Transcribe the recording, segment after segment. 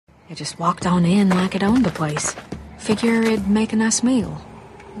I just walked on in like it owned the place. Figure it'd make a nice meal.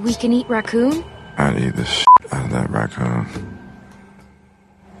 We can eat raccoon? I'd eat the shit out of that raccoon.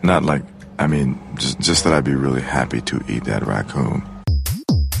 Not like, I mean, just that I'd be really happy to eat that raccoon.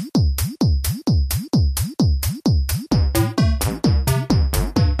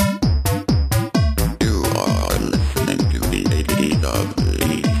 You are listening to the Ladies of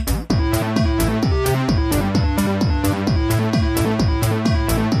Lee.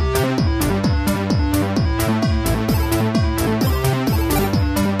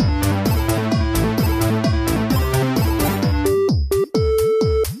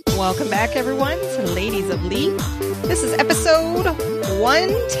 Welcome back, everyone, to Ladies of Lee. This is episode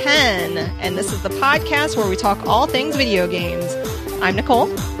 110, and this is the podcast where we talk all things video games. I'm Nicole.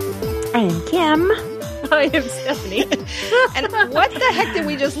 I am Kim. I am Stephanie. And what the heck did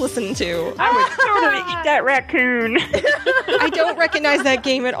we just listen to? I would totally eat that raccoon. I don't recognize that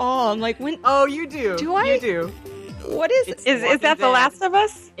game at all. I'm like, when? Oh, you do. Do I? You do. What is it? Is that The Last of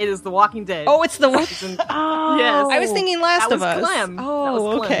Us? It is The Walking Dead. Oh, it's the one. Oh. Yes. I was thinking Last that of was Us. Clem. Oh, that was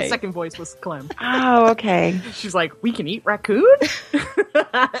Clem. okay. The second voice was Clem. Oh, okay. She's like, we can eat raccoon?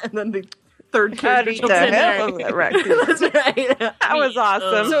 And then the third I'd character eat jumps the in hell there. out of that raccoon. That's right. That was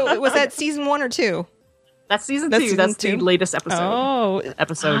awesome. So was that season 1 or 2? That's season That's 2. season That's 2? the latest episode. Oh.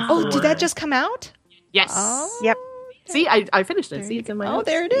 Episode 4. Oh, did that just come out? Yes. Oh. Yep. See, I finished it. See, it's in my Oh, notes.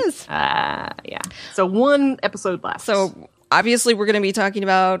 there it is. Yeah. So one episode left. So obviously we're going to be talking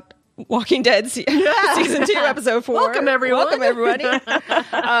about Walking Dead season 2, episode 4. Welcome, everyone. Welcome, everybody.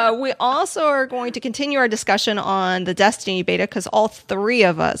 We also are going to continue our discussion on the Destiny beta because all three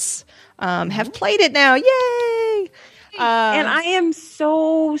of us have played it now. Yay! And I am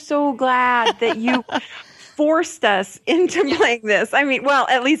so glad that you forced us into playing this. I mean, well,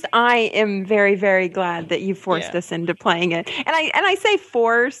 at least I am very, very glad that you forced us into playing it. And I say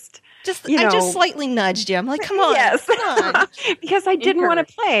forced. I just slightly nudged you. I'm like, come on. Yes. Come on. Because I didn't want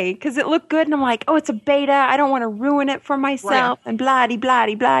to play because it looked good. And I'm like, oh, it's a beta. I don't want to ruin it for myself and blah-de,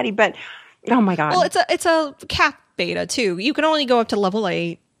 blah-de, blah-de. But, oh, my God. Well, it's a cap beta, too. You can only go up to level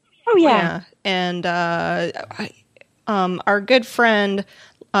 8. Oh, yeah. And our good friend,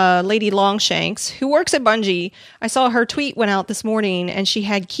 Lady Longshanks, who works at Bungie, I saw her tweet went out this morning, and she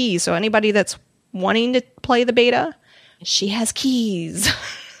had keys. So anybody that's wanting to play the beta, she has keys.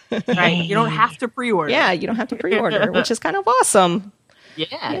 right. You don't have to pre-order. Yeah, you don't have to pre-order, which is kind of awesome.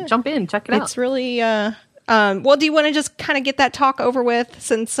 Yeah. Jump in. Check it out. It's really... well, do you want to just kind of get that talk over with?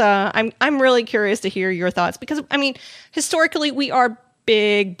 Since I'm really curious to hear your thoughts. Because, I mean, historically, we are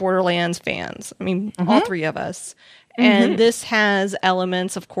big Borderlands fans. I mean, all three of us. And this has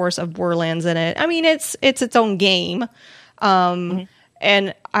elements, of course, of Borderlands in it. I mean, it's its own game. And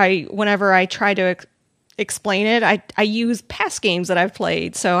whenever I try to explain it, I use past games that I've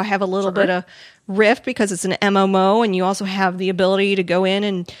played. So I have a little bit of Rift because it's an MMO, and you also have the ability to go in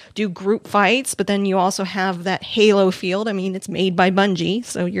and do group fights, but then you also have that Halo field. I mean, it's made by Bungie,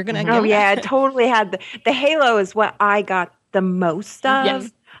 so you're going to Oh, yeah, it totally had the Halo is what I got the most of.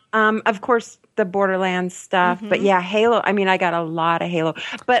 Yes. Of course, the Borderlands stuff, but yeah, Halo, I mean, I got a lot of Halo,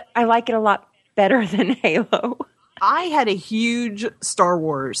 but I like it a lot better than Halo. I had a huge Star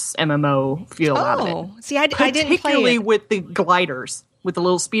Wars MMO feel out of it. See, I didn't play Particularly it. with the gliders, with the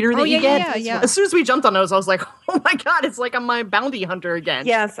little speeder that you get. Yeah. As soon as we jumped on those, I was like, oh my God, it's like I'm my bounty hunter again.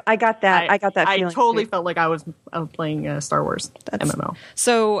 Yes, I got that. I got that feeling. I totally too. felt like I was playing Star Wars MMO.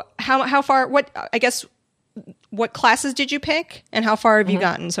 So how far, what classes did you pick, and how far have you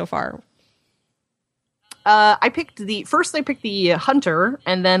gotten so far? I picked the hunter,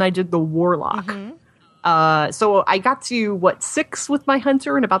 and then I did the warlock. So I got to 6 with my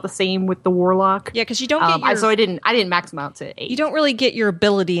hunter, and about the same with the warlock. Yeah, because you don't get so I didn't max them out to 8. you don't really get your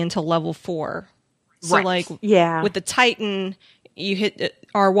ability until level 4. So Right. with the Titan, you hit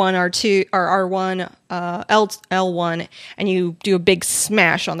R1, R2, or R1, L1, and you do a big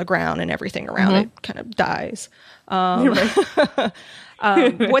smash on the ground, and everything around it kind of dies. I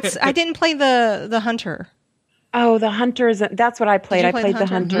didn't play the hunter. Oh, the hunter that's what I played. you I play played the the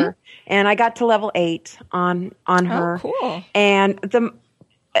hunter? hunter, and I got to level 8 on her. Oh, cool. And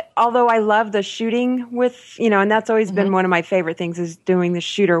although I love the shooting with, and that's always been one of my favorite things is doing the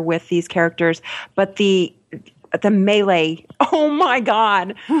shooter with these characters, but the melee, oh my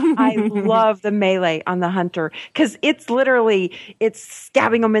God, I love the melee on the hunter because it's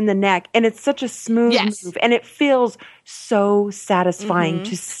stabbing them in the neck, and it's such a smooth move, and it feels so satisfying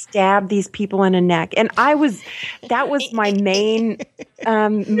to stab these people in the neck. And that was my main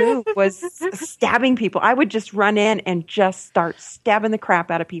move, was stabbing people. I would just run in and just start stabbing the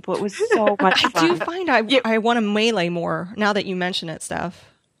crap out of people. It was so much fun. I do find I want to melee more now that you mention it, Steph.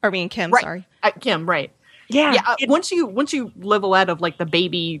 Kim, Right. sorry. Kim, right. Yeah. Yeah, once you level out of like the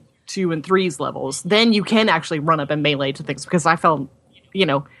baby 2 and 3's levels, then you can actually run up and melee to things, because I felt,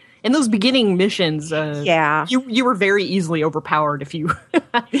 in those beginning missions, you were very easily overpowered if you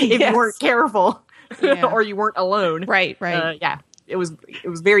you weren't careful Yeah. or you weren't alone. Right. Yeah. It was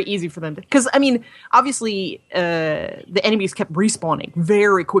very easy for them to, because obviously the enemies kept respawning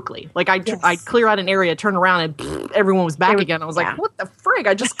very quickly. Like I'd clear out an area, turn around, and everyone was back again. I was like, what the frig?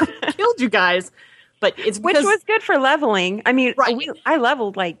 I just killed you guys. But it's which because, was good for leveling. I mean, Right. I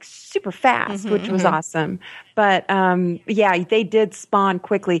leveled like super fast, which was awesome. But they did spawn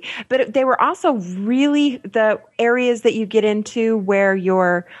quickly. But they were also really the areas that you get into where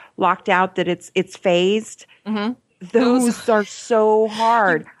you're locked out, that it's phased. Those are so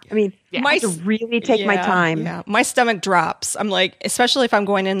hard. I mean, I have to really take my time. Yeah. My stomach drops. I'm like, especially if I'm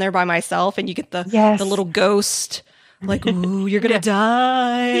going in there by myself and you get the little ghost. Like, ooh, you're gonna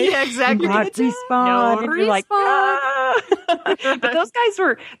die. Yeah, exactly. Not respawn. And you're like, ah. But those guys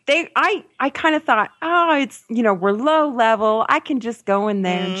were, I kind of thought, it's, we're low level. I can just go in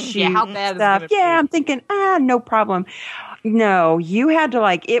there and shoot how bad stuff. is it gonna be? I'm thinking, no problem. No, you had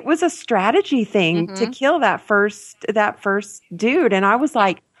to it was a strategy thing to kill that first dude. And I was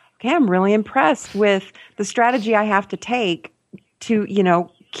like, okay, I'm really impressed with the strategy I have to take to,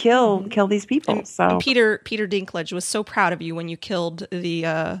 kill these people. And Peter Dinklage was so proud of you when you killed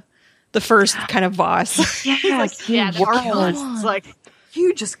the first kind of boss. Yes, the Archon. It's like,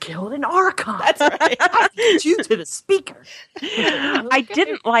 you just killed an Archon. That's right. I beat you to the speaker. I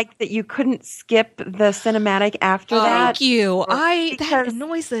didn't like that you couldn't skip the cinematic after that. Thank you. That Because-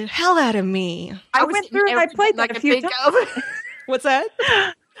 annoys the hell out of me. I went through and I played that a few times. What's that?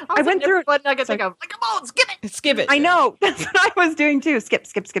 I went through. Button I could think of. Like, come on, skip it. Skip it. I know. That's what I was doing too. Skip.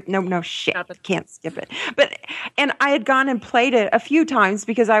 No shit. Can't skip it. And I had gone and played it a few times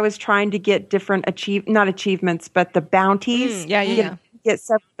because I was trying to get different not achievements, but the bounties. Get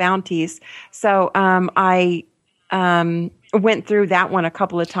several bounties. So I went through that one a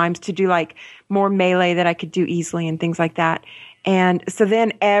couple of times to do like more melee that I could do easily and things like that. And so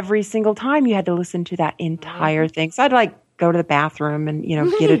then every single time you had to listen to that entire thing. So I'd go to the bathroom and,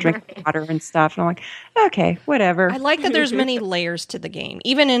 get a drink of water and stuff. And I'm like, okay, whatever. I like that there's many layers to the game,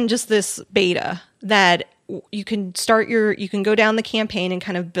 even in just this beta, that you can go down the campaign and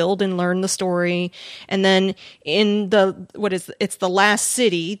kind of build and learn the story. And then in it's the last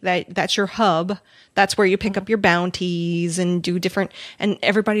city that's your hub. That's where you pick up your bounties and do different, and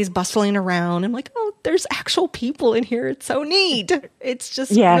everybody's bustling around. I'm like, oh, there's actual people in here. It's so neat. It's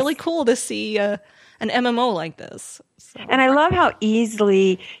just really cool to see an MMO like this. So. And I love how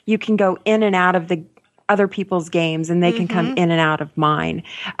easily you can go in and out of the other people's games, and they can come in and out of mine.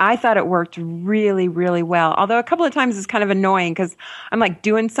 I thought it worked really, really well. Although a couple of times it's kind of annoying because I'm like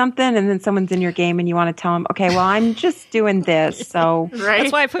doing something and then someone's in your game and you want to tell them, okay, well, I'm just doing this. So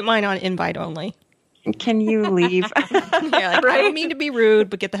That's why I put mine on invite only. Can you leave? I don't mean to be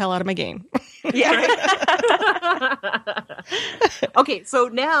rude, but get the hell out of my game. Okay, so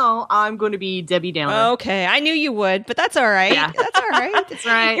now I'm going to be Debbie Downer. Okay, I knew you would, but that's all right. Yeah. That's all right. That's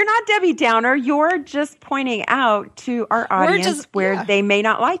right. You're not Debbie Downer. You're just pointing out to our audience where they may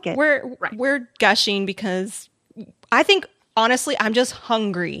not like it. We're gushing because I think, honestly, I'm just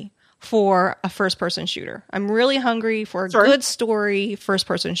hungry for a first-person shooter. I'm really hungry for a good story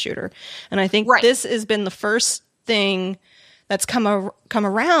first-person shooter. And I think this has been the first thing that's come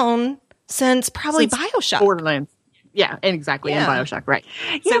around since probably BioShock. Borderlands. Yeah, exactly. In BioShock, right.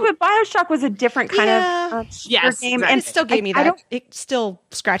 Yeah, but BioShock was a different kind of yes, game. exactly. And it still gave me that. It still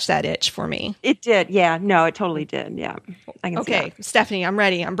scratched that itch for me. It did. Yeah. No, it totally did. Yeah. I can see that. Stephanie, I'm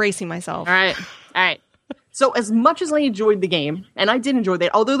ready. I'm bracing myself. All right. So as much as I enjoyed the game, and I did enjoy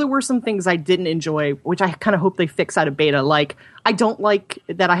that, although there were some things I didn't enjoy, which I kind of hope they fix out of beta, like I don't like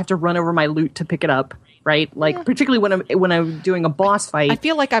that I have to run over my loot to pick it up, right? Like particularly when I'm doing a boss fight. I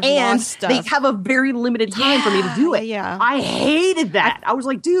feel like I've lost stuff. They have a very limited time for me to do it. Yeah. I hated that. I was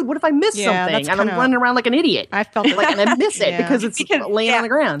like, dude, what if I miss something? And I'm running around like an idiot. I felt like, and I miss it because it's laying on the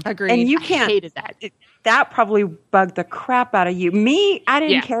ground. Agreed. And you I can't. hated that. That probably bugged the crap out of you. Me, I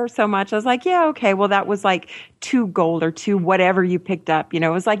didn't care so much. I was like, yeah, okay, well, that was like 2 gold or 2 whatever you picked up. It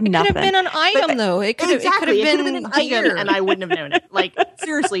was like nothing. It could have been an item, though. It could have been an item, and I wouldn't have known it. Like,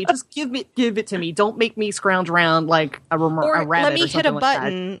 seriously, just give it to me. Don't make me scrounge around like a rabbit. Let me or hit a something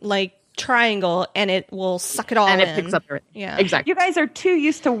button like triangle, and it will suck it all in. And it picks up everything. Yeah, exactly. You guys are too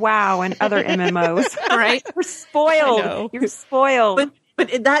used to WoW and other MMOs, right? You're spoiled. You're spoiled.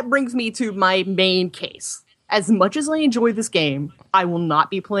 But that brings me to my main case. as much as I enjoy this game, I will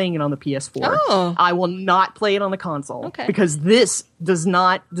not be playing it on the PS4. Oh. I will not play it on the console. Okay. Because this does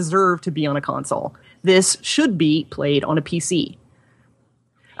not deserve to be on a console. This should be played on a PC.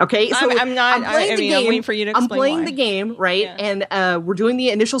 Okay, so I'm waiting for you to explain I'm playing why. the game, right? Yeah. And we're doing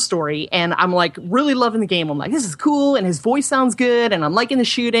the initial story, and I'm like really loving the game. I'm like, this is cool, and his voice sounds good, and I'm liking the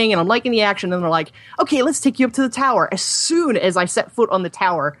shooting, and I'm liking the action. And they're like, okay, let's take you up to the tower. As soon as I set foot on the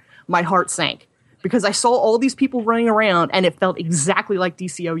tower, my heart sank because I saw all these people running around, and it felt exactly like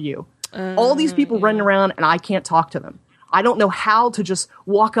DCOU. All these people running around, and I can't talk to them. I don't know how to just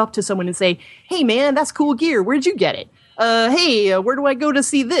walk up to someone and say, hey, man, that's cool gear. Where'd you get it? Hey, where do I go to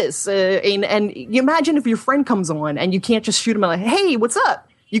see this? And you imagine if your friend comes on and you can't just shoot him like, hey, what's up?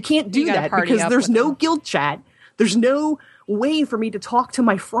 You can't do that because there's no guild chat. There's no way for me to talk to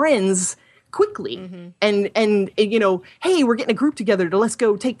my friends quickly. Mm-hmm. And you know, hey, we're getting a group together to let's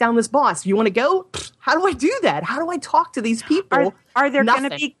go take down this boss. You want to go? How do I do that? How do I talk to these people? Are there going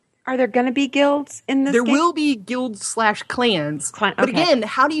to be guilds in this game? There will be guilds/clans. Okay. But again,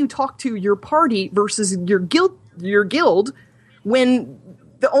 how do you talk to your party versus your guild when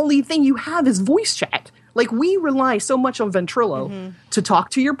the only thing you have is voice chat? Like, we rely so much on Ventrilo to talk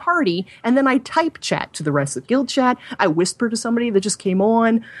to your party, and then I type chat to the rest of guild chat. I whisper to somebody that just came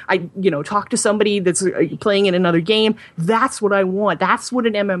on. I, talk to somebody that's playing in another game. That's what I want. That's what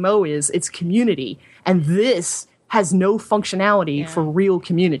an MMO is. It's community. And this has no functionality for real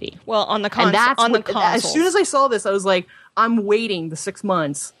community. Well, on the console. As soon as I saw this, I was like, I'm waiting the 6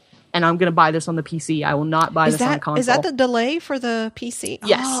 months. And I'm going to buy this on the PC. I will not buy this on the console. Is that the delay for the PC?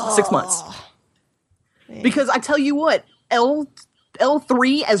 Yes, 6 months. Man. Because I tell you what,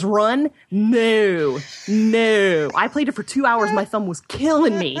 L3 as run, no. I played it for 2 hours. My thumb was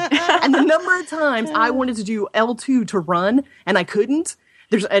killing me. And the number of times I wanted to do L2 to run and I couldn't.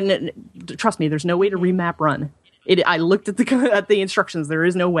 Trust me, there's no way to remap run. I looked at the instructions. There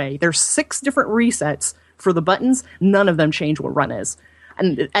is no way. There's 6 different resets for the buttons. None of them change what run is.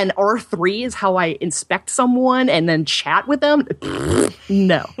 And R3 is how I inspect someone and then chat with them.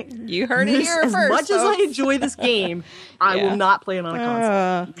 No. You heard it here first. As much as I enjoy this game, I will not play it on a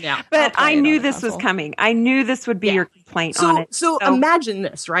console. Yeah. But I knew this was coming. I knew this would be your complaint on it. So imagine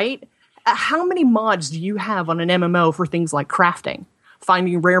this, right? How many mods do you have on an MMO for things like crafting,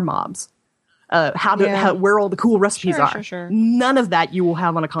 finding rare mobs, where all the cool recipes are? Sure. None of that you will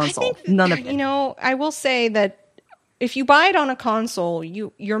have on a console. None of it. I will say that if you buy it on a console,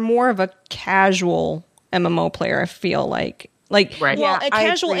 you're more of a casual MMO player. I feel like, right. Well, a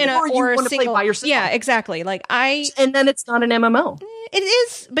casual or a single. Play by yourself. Yeah, exactly. And then it's not an MMO. It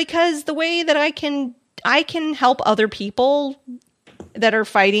is, because the way that I can help other people that are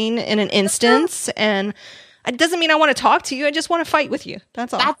fighting in an instance, and it doesn't mean I want to talk to you. I just want to fight with you.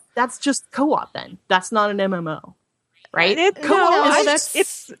 That's all. That's just co-op. Then that's not an MMO. Right?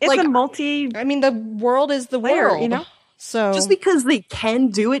 It's a multi. I mean, the world is the world, So just because they can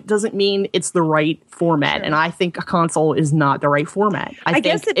do it doesn't mean it's the right format. Sure. And I think a console is not the right format. I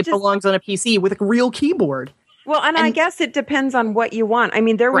think it belongs on a PC with a real keyboard. Well, and I guess it depends on what you want. I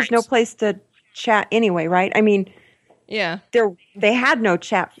mean, there was no place to chat anyway, right? I mean, yeah, they had no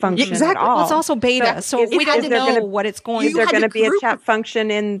chat function at all. Well, it's also beta, so we had to know what it's going. Is there going to be a chat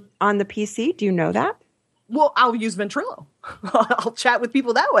function on the PC? Do you know that? Well, I'll use Ventrilo. I'll chat with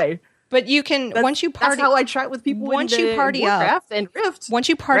people that way. But you can once you party. That's how I chat with people. Once you party Warcraft and Rift. Once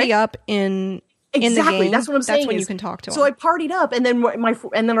you party up in the game, that's what I'm saying. That's when you can talk to them. So I partied up, and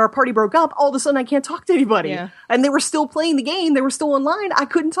then our party broke up. All of a sudden, I can't talk to anybody. Yeah. And they were still playing the game. They were still online. I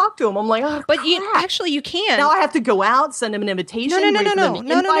couldn't talk to them. I'm like, oh, but crap. you can. Now I have to go out, send them an invitation,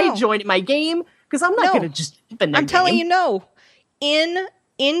 no. join my game, because I'm not going to just. I'm telling you, no. In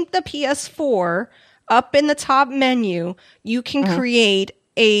the PS4. Up in the top menu, you can create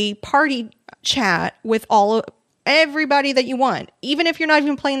a party chat with everybody that you want. Even if you're not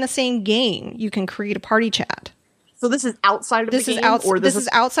even playing the same game, you can create a party chat. So this is outside of the game? This is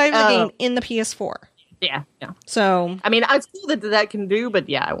outside of the game in the PS4. Yeah. So I mean, it's cool that can do, but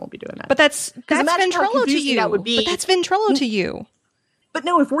yeah, I won't be doing that. But that's Ventrilo to you. But that's Ventrilo to you. But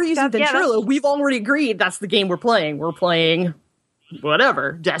no, if we're using Ventrilo, we've already agreed that's the game we're playing. We're playing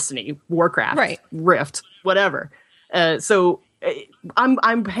whatever, Destiny, Warcraft, Rift, whatever. So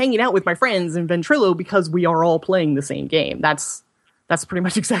I'm hanging out with my friends in Ventrilo because we are all playing the same game. That's pretty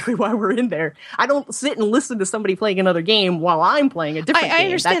much exactly why we're in there. I don't sit and listen to somebody playing another game while I'm playing a different game. I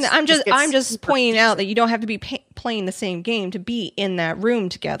understand that. I'm just pointing out that you don't have to be playing the same game to be in that room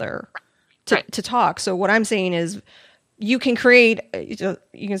together to talk. So what I'm saying is, you can create,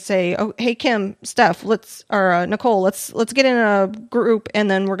 you can say, oh, hey, Kim, Steph, Nicole, let's get in a group, and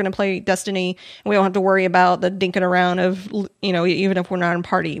then we're going to play Destiny, and we don't have to worry about the dinking around of, even if we're not in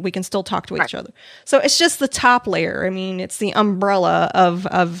party, we can still talk to each other. So it's just the top layer. I mean, it's the umbrella of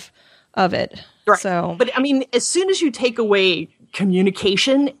it. Right. So, but I mean, as soon as you take away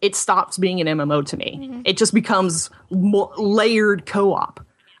communication, it stops being an MMO to me. Mm-hmm. It just becomes layered co-op.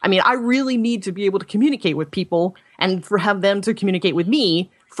 I mean, I really need to be able to communicate with people and have them to communicate with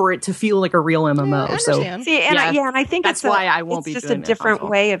me for it to feel like a real MMO. Yeah, I so, I think that's why I won't be just doing a different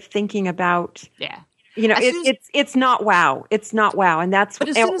way of thinking about. Yeah. It's not WoW. It's not WoW, and that's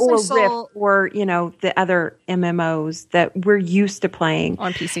Rift or the other MMOs that we're used to playing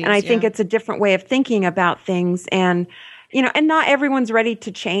on PCs. And I think it's a different way of thinking about things, and and not everyone's ready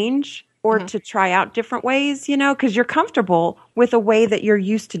to change or to try out different ways, because you're comfortable with a way that you're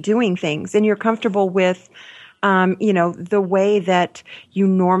used to doing things, and you're comfortable with, the way that you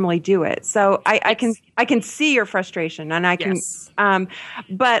normally do it. So I can see your frustration, and I can,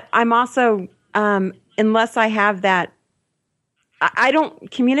 but I'm also, unless I have that, I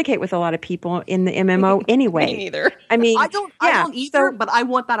don't communicate with a lot of people in the MMO anyway. Me neither. I mean, I don't either, but I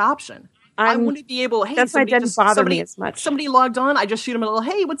want that option. I want to be able. Hey, that's why it doesn't bother me as much. Somebody logged on. I just shoot them a little.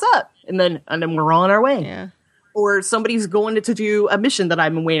 Hey, what's up? And then we're on our way. Yeah. Or somebody's going to do a mission that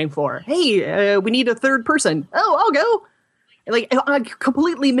I've been waiting for. Hey, we need a third person. Oh, I'll go. Like I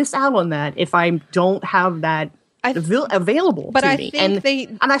completely miss out on that if I don't have that available to me.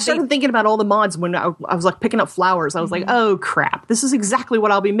 And I started thinking about all the mods when I was like picking up flowers. I was like, oh crap, this is exactly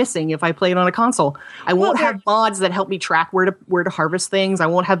what I'll be missing if I play it on a console. I won't have mods that help me track where to harvest things. I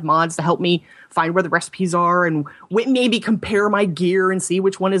won't have mods to help me find where the recipes are and maybe compare my gear and see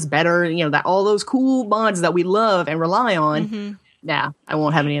which one is better. That all those cool mods that we love and rely on. Mm-hmm. Yeah, I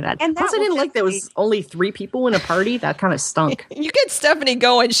won't have any of that. And plus, I didn't like there was only 3 people in a party. That kind of stunk. You get Stephanie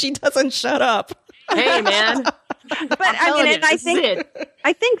going; she doesn't shut up. Hey, man. But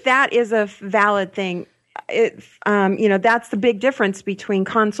I think that is a valid thing. That's the big difference between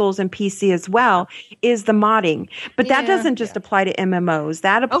consoles and PC as well, is the modding. But that doesn't just apply to MMOs.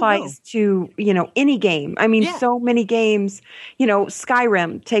 That applies to, any game. I mean, so many games,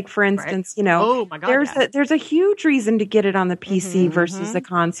 Skyrim, take for instance, oh my God, there's a huge reason to get it on the PC versus the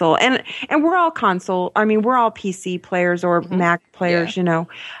console. And we're all console. I mean, we're all PC players or Mac players,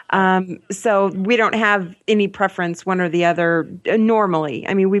 so we don't have any preference one or the other normally.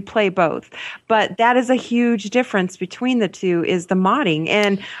 I mean, we play both. But that is a huge difference between the two, is the modding.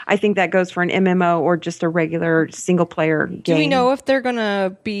 And I think that goes for an MMO or just a regular single player game. Do we know if they're going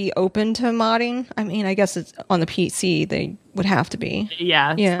to be open to modding? I mean, I guess it's on the PC. They would have to be.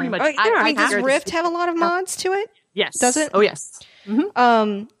 Yeah. Pretty much. Does Rift have a lot of mods to it? Yes. Does it? Oh, yes.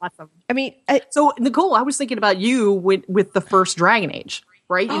 Mm-hmm. I mean, so Nicole, I was thinking about you with the first Dragon Age.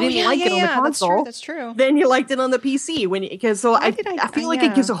 Right, you didn't like it on the console. That's true. Then you liked it on the PC I feel like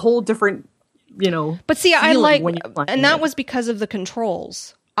it gives a whole different, But see, I like, and that was because of the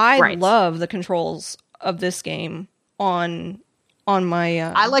controls. I love the controls of this game on my.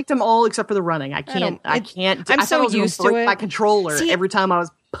 I liked them all except for the running. I can't. I'm so used to it. My controller every time I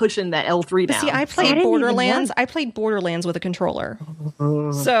was pushing that L3 down. See, I played Borderlands. I played Borderlands with a controller.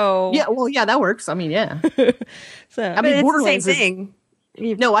 So yeah, that works. I mean, yeah. I mean, Borderlands is the same thing.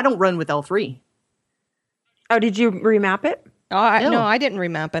 No, I don't run with L3. Oh, did you remap it? No, I didn't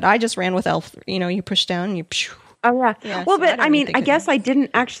remap it. I just ran with L3. You push down, you. Oh yeah. Well, but I mean, I guess I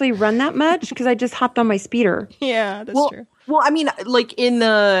didn't actually run that much because I just hopped on my speeder. Yeah, that's true. Well, I mean, like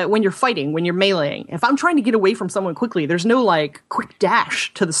when you're fighting, when you're meleeing, if I'm trying to get away from someone quickly, there's no like quick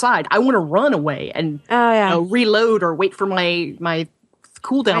dash to the side. I want to run away and reload or wait for my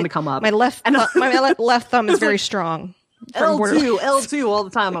cooldown to come up. My left thumb is very strong. L2 all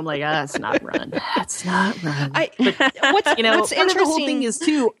the time. I'm like, that's not run. That's not run. What's interesting? The whole thing is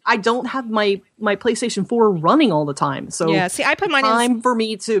too, I don't have my PlayStation 4 running all the time. So I put mine time for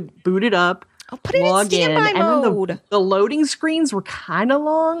me to boot it up. I'll put it in standby mode. And the loading screens were kind of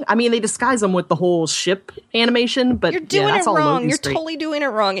long. I mean, they disguise them with the whole ship animation, but you're doing it wrong. You're totally doing it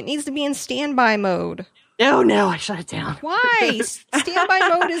wrong. It needs to be in standby mode. No, I shut it down. Why? Standby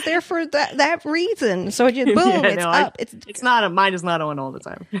mode is there for that reason. So you it's up. It's not. Mine is not on all the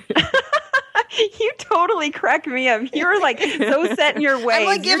time. You totally crack me up. You're like so set in your way.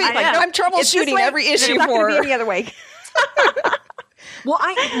 I'm troubleshooting every issue for her. Any other way. Well,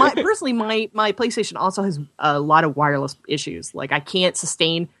 personally, my PlayStation also has a lot of wireless issues. Like I can't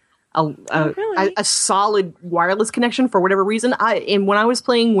sustain a solid wireless connection for whatever reason. When I was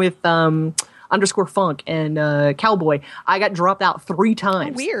playing with _Funk and Cowboy, I got dropped out 3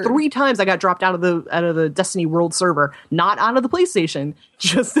 times. Oh, weird. 3 times I got dropped out of the Destiny World server, not out of the PlayStation,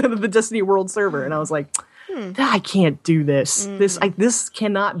 just out of the Destiny World server, and I was like, I can't do this. This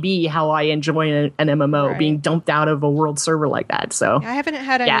cannot be how I enjoy an MMO, being dumped out of a world server like that. So I haven't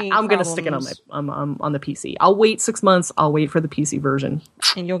had any. Yeah, I'm gonna stick it on the PC. I'll wait 6 months. I'll wait for the PC version,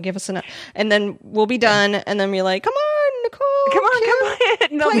 and you'll give us and then we'll be done. And then be like, come on, Nicole, come on,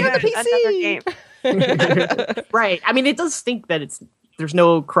 play on the PC. Game. Right. I mean, it does stink that there's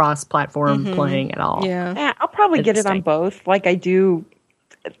no cross-platform playing at all. Yeah, I'll probably get it on both, like I do,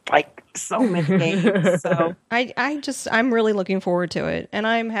 like so many games. So I'm really looking forward to it, and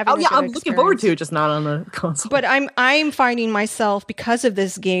I'm having. Oh yeah, I'm looking forward to it, just not on the console. But I'm finding myself, because of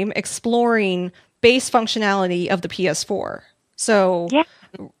this game, exploring base functionality of the PS4. So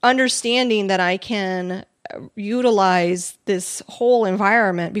understanding that I can utilize this whole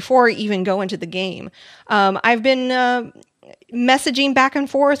environment before I even go into the game. I've been messaging back and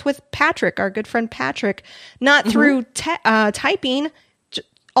forth with Patrick, our good friend Patrick, not through typing,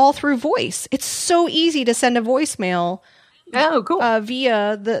 all through voice. It's so easy to send a voicemail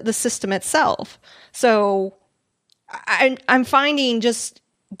via the system itself. So I'm finding just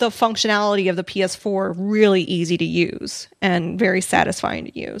the functionality of the PS4 really easy to use and very satisfying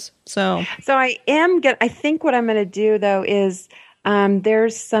to use. So I think what I'm going to do though is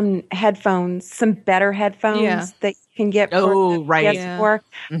there's some better headphones that you can get for the PS4.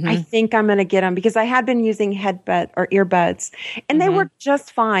 I think I'm going to get them because I had been using earbuds and they work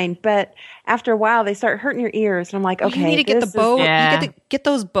just fine. But after a while, they start hurting your ears, and I'm like, okay, you need to get the Bose. You get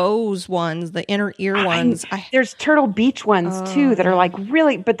those Bose ones, the inner ear ones. There's Turtle Beach ones too that are like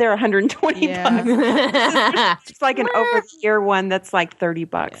really, but they're $120. It's like an over-the-ear one that's like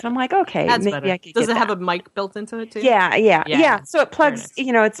 $30. And I'm like, okay, that's maybe better. I could. Does get it have a mic built into it too? Yeah. So it plugs.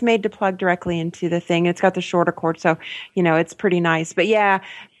 Nice. It's made to plug directly into the thing. It's got the shorter cord, so it's pretty nice. But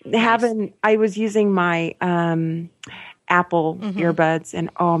I was using my Apple earbuds, and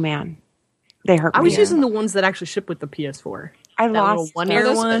oh man, they hurt. I was using the ones that actually ship with the PS4. I lost one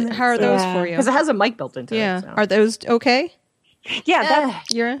ear one. How are those for you? Because it has a mic built into it. So. Are those okay? Yeah,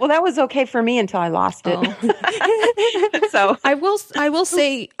 that was okay for me until I lost it. So I will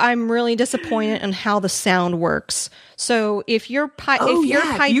say I'm really disappointed in how the sound works. So if you're piping,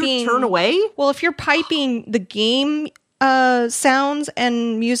 you turn away. Well, if you're piping the game sounds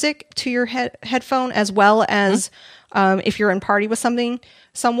and music to your headphone, as well as if you're in party with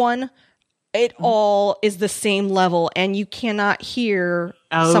someone. It all is the same level, and you cannot hear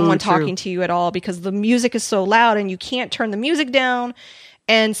someone talking to you at all because the music is so loud, and you can't turn the music down.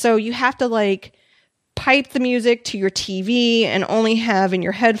 And so you have to pipe the music to your TV and only have in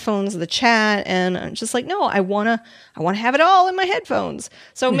your headphones the chat. And I'm just like, no, I want to have it all in my headphones.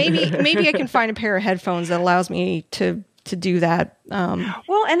 So maybe I can find a pair of headphones that allows me to do that.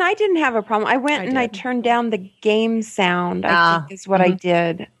 Well, and I didn't have a problem. I went and I turned down the game sound, I think is what I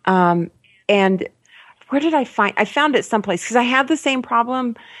did. And where did I found it someplace because I had the same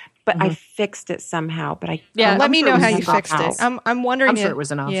problem, but I fixed it somehow. But let me know how you fixed it. I'm wondering. I'm sure it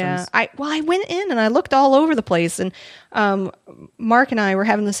was an option. Yeah, I went in and I looked all over the place, and Mark and I were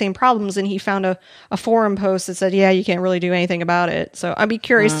having the same problems, and he found a forum post that said, you can't really do anything about it. So I'd be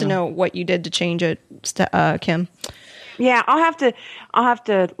curious to know what you did to change it, Kim. Yeah, I'll have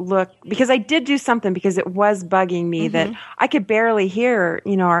to look because I did do something because it was bugging me that I could barely hear,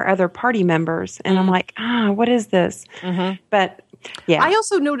 our other party members. And I'm like, what is this? But yeah. I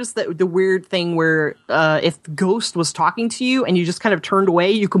also noticed that the weird thing where if Ghost was talking to you and you just kind of turned away,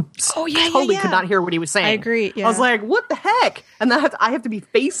 you could could not hear what he was saying. I agree. Yeah. I was like, what the heck? And then I have to be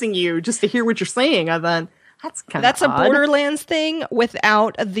facing you just to hear what you're saying. I thought, that's odd. A Borderlands thing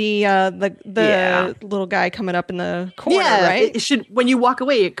without the little guy coming up in the corner, right? It should, when you walk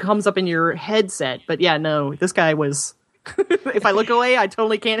away, it comes up in your headset. But this guy was. If I look away, I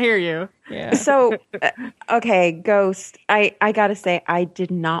totally can't hear you. Yeah. So, okay, Ghost. I gotta say, I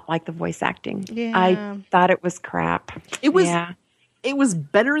did not like the voice acting. Yeah. I thought it was crap. It was. Yeah. It was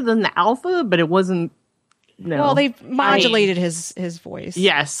better than the alpha, but it wasn't. No. Well, they've modulated his voice.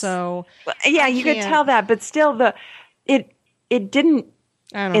 Yes. So you could tell that, but still, it didn't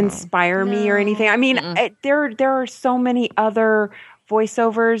inspire me or anything. I mean, there are so many other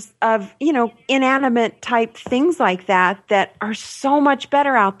voiceovers of inanimate type things like that are so much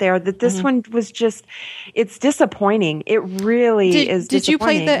better out there. That this one was it's disappointing. It really is. Did you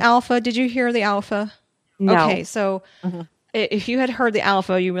play the alpha? Did you hear the alpha? No. Okay, so if you had heard the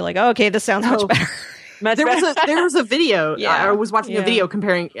alpha, you were like, okay, this sounds much better. There was a video. I was watching a video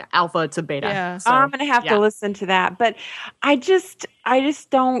comparing alpha to beta. Yeah. So, I'm going to have to listen to that. But I just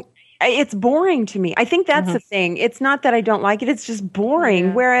don't. it's boring to me. I think that's the thing. It's not that I don't like it. It's just boring.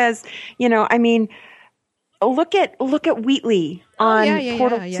 Yeah. Whereas, you know, I mean, look at Wheatley on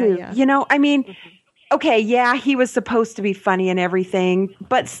Portal 2. Yeah. You know, I mean, okay, yeah, he was supposed to be funny and everything,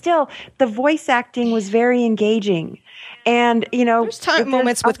 but still, the voice acting was very engaging. And, you know, there's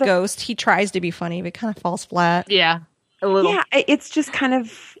moments with Ghost, he tries to be funny, but it kind of falls flat. Yeah, a little. Yeah, it's just kind of,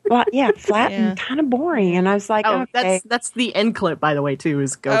 flat and kind of boring. And I was like, okay. That's the end clip, by the way, too,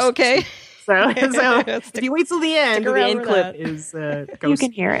 is Ghost. Okay. So if you wait till the end, the end clip is Ghost. You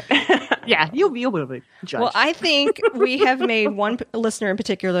can hear it. Yeah, you'll be able to judge. Well, I think we have made one listener in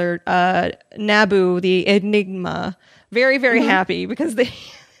particular, Nabu, the Enigma, very, very happy because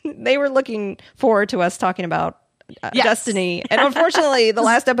they were looking forward to us talking about Destiny. And unfortunately, the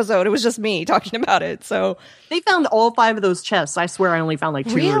last episode, it was just me talking about it. So they found all 5 of those chests. I swear I only found like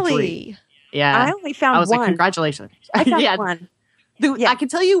 2 or 3. Yeah. I only found 1. I was like, congratulations. I found 1. I can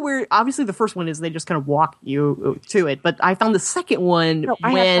tell you where, obviously the first one is they just kind of walk you to it, but I found the second one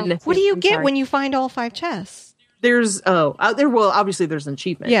what do you get when you find all 5 chests? There's, obviously there's an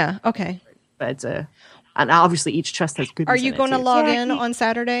achievement. Yeah, okay. But, and obviously each chest has goodies. Are you going to log in on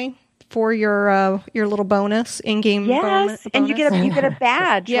Saturday for your little bonus, in-game bonus? Yes, and you get a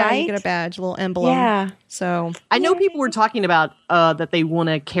badge, yeah, right? you get a badge, a little emblem. Yeah. So I know people were talking about that they want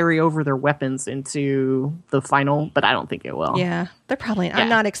to carry over their weapons into the final, but I don't think it will. Yeah, they're probably. Yeah. I'm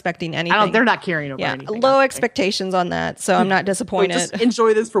not expecting anything. They're not carrying over anything. Low expectations on that, so I'm not disappointed. So just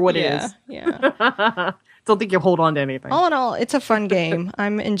enjoy this for what it is. Yeah. Don't think you'll hold on to anything. All in all, it's a fun game.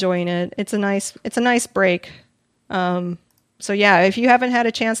 I'm enjoying it. It's a nice break. So yeah, if you haven't had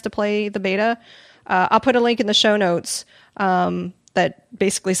a chance to play the beta, I'll put a link in the show notes that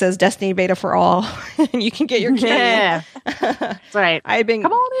basically says Destiny Beta for All, and you can get your key. Yeah, that's right.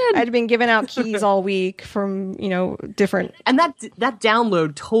 Come on in. I'd been giving out keys all week from different, and that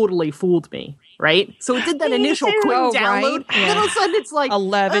download totally fooled me. Right, so it did that initial quick download, and then all of a sudden it's like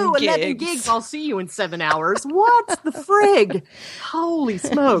 11 gigs. I'll see you in 7 hours. What the frig? Holy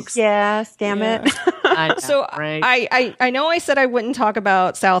smokes! Yes, damn it. So I know I said I wouldn't talk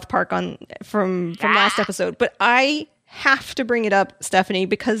about South Park from last episode, but I have to bring it up, Stephanie,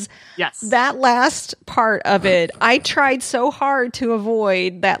 because that last part of it, I tried so hard to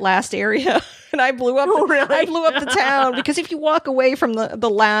avoid that last area. And I blew up the town, because if you walk away from the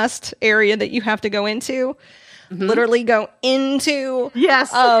last area that you have to go into, literally go into,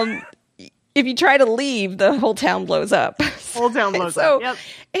 if you try to leave, the whole town blows up. Whole town blows up. Yep.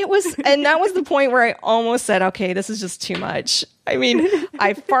 It was, and that was the point where I almost said, okay, this is just too much. I mean,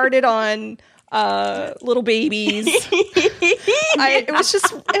 I farted on little babies. It was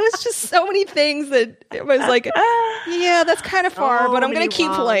just so many things that it was like, yeah, that's kind of far, but I'm gonna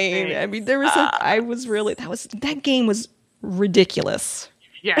keep playing. Things. I mean, that game was ridiculous.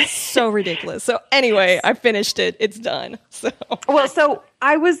 Yes, so ridiculous. So anyway, I finished it. It's done. So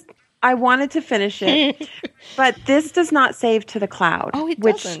I wanted to finish it, but this does not save to the cloud. Oh, it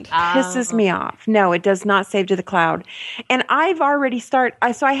doesn't. Which pisses me off. No, it does not save to the cloud. And I've already so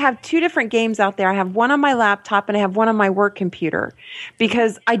I have 2 different games out there. I have one on my laptop and I have one on my work computer,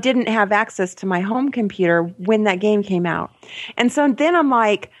 because I didn't have access to my home computer when that game came out. And so then I'm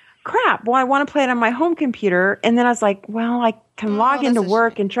like, crap, well, I want to play it on my home computer. And then I was like, well, I can log into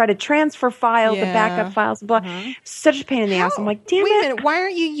work and try to transfer files, the backup files, blah. Such a pain in the ass. I'm like, damn it. Wait a minute, why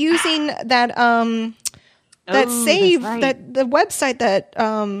aren't you using that save, that the website that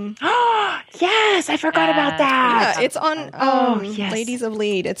yes, I forgot about that. Yeah, it's on Ladies of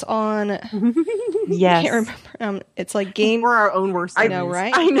Lead. It's on yes. I can't remember. It's like game. We're our own worst enemies. I know,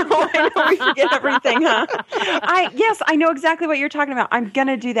 right? I know. We forget everything, huh? I know exactly what you're talking about. I'm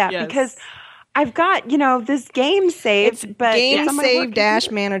gonna do that because I've got, this game saved, but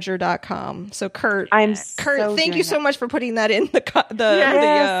gamesave-manager.com. So Kurt, thank you so much for putting that in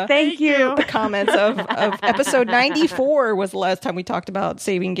thank you. The comments of episode 94 was the last time we talked about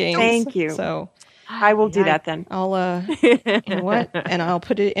saving games. Thank you. So I will do that then. I'll and I'll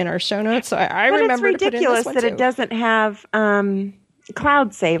put it in our show notes. So I remember. It's ridiculous that it doesn't have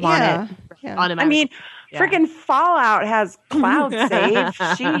cloud save on it. Yeah. I mean. Freaking Fallout has cloud save.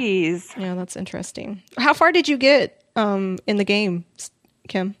 Jeez. Yeah, that's interesting. How far did you get in the game,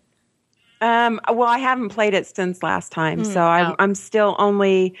 Kim? Well, I haven't played it since last time, so I'm still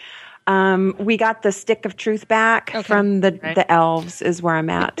only. We got the Stick of Truth back from the elves. Is where I'm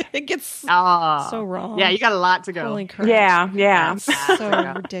at. It gets so wrong. Yeah, you got a lot to go. Holy crap. Yeah.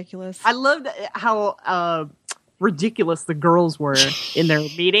 So ridiculous. I loved how ridiculous the girls were in their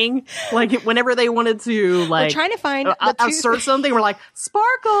meeting. Like whenever they wanted to we're trying to find assert something, we're like,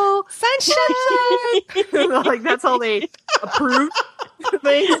 sparkle, sunshine. Like that's how they approved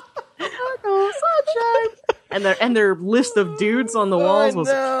things. Sparkle sunshine. And their list of dudes on the walls was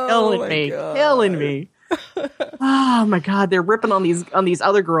killing me. Oh my god, they're ripping on these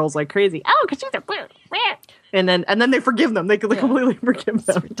other girls like crazy. Oh, because she's a blue. And then they forgive them. They completely forgive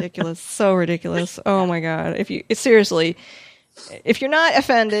them. It's ridiculous. So ridiculous. Oh my god. If you're not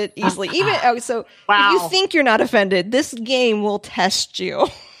offended easily, if you think you're not offended, this game will test you.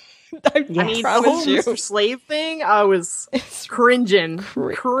 I mean, the whole Mr. Slave thing, I was cringing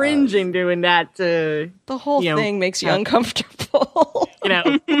doing that. The whole thing makes you uncomfortable.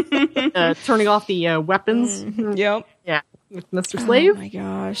 Turning off the weapons. Mm-hmm. Yep. Yeah. With Mr. Slave. Oh my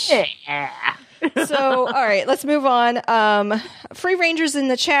gosh. Yeah. So, all right, let's move on. Free Rangers in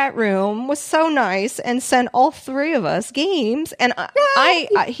the chat room was so nice and sent all three of us games. And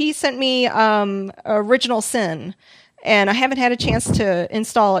he sent me Original Sin. And I haven't had a chance to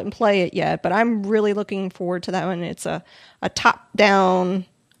install it and play it yet, but I'm really looking forward to that one. It's a top-down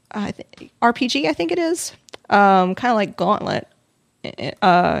RPG, I think it is. Kind of like Gauntlet in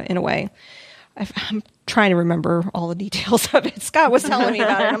a way. I'm trying to remember all the details of it. Scott was telling me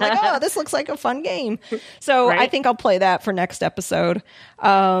about it. And I'm like, oh, this looks like a fun game. So I think I'll play that for next episode.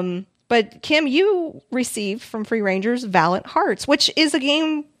 But Kim, you received from Free Rangers Valiant Hearts, which is a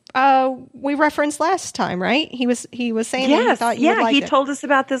game we referenced last time, right? He was saying that he thought you would like it. He told us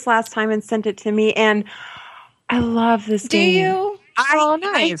about this last time and sent it to me, and I love this game. Do you?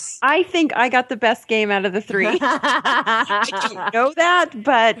 Nice. I think I got the best game out of the three. I don't know that,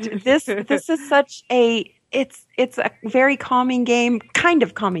 but this is such it's a very calming game, kind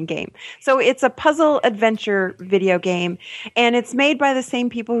of calming game. So it's a puzzle adventure video game, and it's made by the same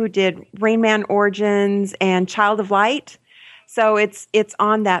people who did Rain Man Origins and Child of Light. So it's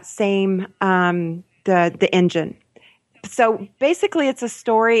on that same the engine. So basically, it's a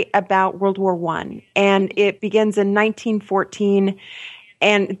story about World War I, and it begins in 1914,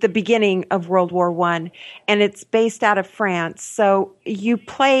 and the beginning of World War I, and it's based out of France. So you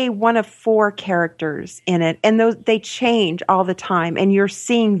play one of 4 characters in it, and they change all the time, and you're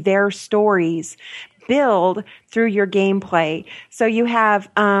seeing their stories build through your gameplay. So you have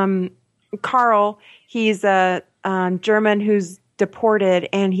Carl. He's a German who's deported,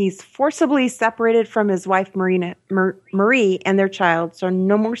 and he's forcibly separated from his wife Marie and their child, so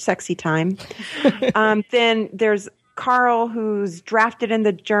no more sexy time. Then there's Carl, who's drafted in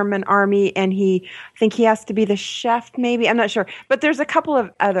the German army, and I think he has to be the chef, maybe. I'm not sure. But there's a couple of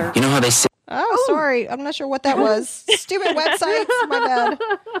other... You know how they say... Oh, sorry. I'm not sure what that was. Stupid websites. My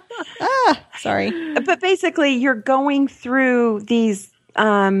bad. Sorry. But basically, you're going through these...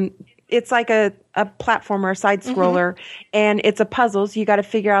 it's like a platformer, a side scroller, and it's a puzzle. So you got to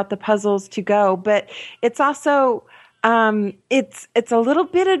figure out the puzzles to go. But it's also it's a little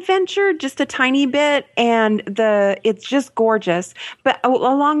bit adventure, just a tiny bit, and it's just gorgeous. But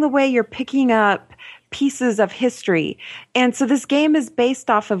along the way, you're picking up pieces of history, and so this game is based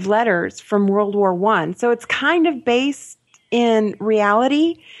off of letters from World War I. So it's kind of based in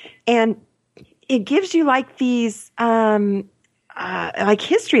reality, and it gives you like these. Like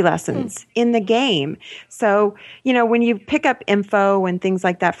history lessons in the game. So, when you pick up info and things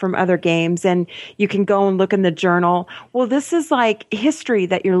like that from other games, and you can go and look in the journal, well, this is like history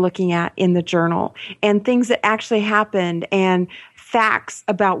that you're looking at in the journal, and things that actually happened, and facts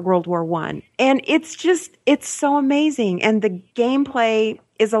about World War I. And it's so amazing. And the gameplay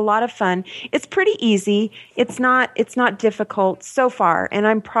is a lot of fun. It's pretty easy. It's not difficult so far. And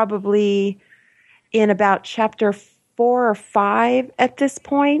I'm probably in about chapter 4 or 5 at this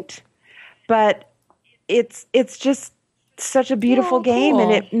point, but it's just such a beautiful game,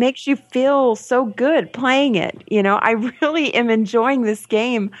 and it makes you feel so good playing it. I really am enjoying this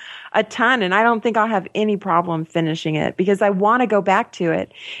game a ton, and I don't think I'll have any problem finishing it because I want to go back to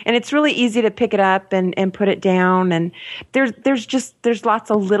it. And it's really easy to pick it up and put it down, and there's lots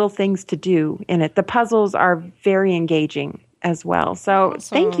of little things to do in it. The puzzles are very engaging as well. So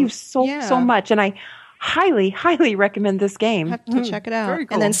thank you so much, and I highly, highly recommend this game. Have to check it out. Very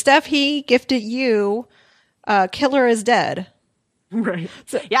cool. And then Steph, he gifted you Killer is Dead. Right.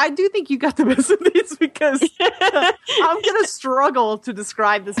 So, yeah, I do think you got the best of these because I'm going to struggle to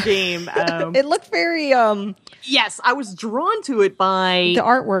describe this game. It looked very... yes, I was drawn to it by... The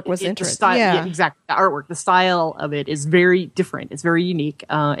artwork was interesting. Yeah, exactly. The artwork, the style of it is very different. It's very unique.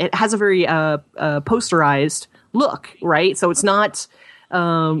 It has a very posterized look, right? So it's not...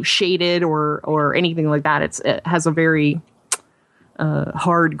 shaded or anything like that. It has a very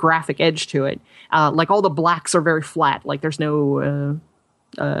hard graphic edge to it. Like all the blacks are very flat. Like there's no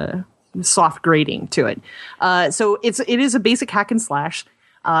soft grading to it. So it is a basic hack and slash,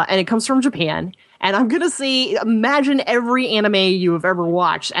 and it comes from Japan. And I'm going to say, imagine every anime you have ever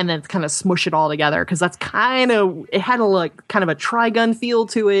watched and then kind of smush it all together. Because that's it had a kind of a Trigun feel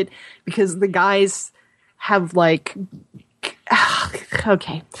to it. Because the guys have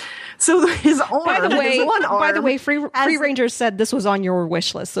okay. So his arm, by the way, Free has, Rangers said this was on your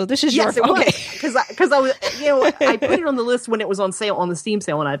wish list. So this is yes, your, okay. Because I was, I put it on the list when it was on sale, on the Steam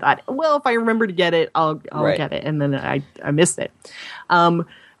sale. And I thought, well, if I remember to get it, I'll get it. And then I missed it.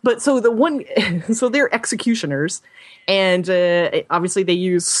 But so so they're executioners, and obviously they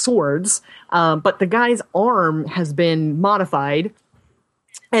use swords. But the guy's arm has been modified,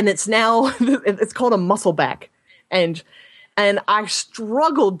 and it's now it's called a muscleback, and I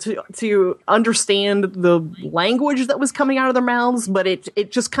struggled to understand the language that was coming out of their mouths, but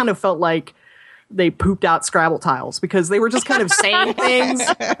it just kind of felt like they pooped out Scrabble tiles because they were just kind of saying things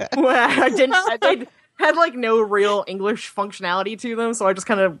where they had no real English functionality to them, so I just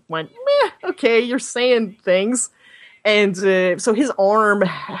kind of went, meh, okay, you're saying things. And so his arm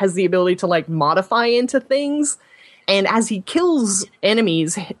has the ability to modify into things, and as he kills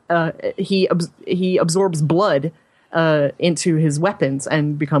enemies, he absorbs blood into his weapons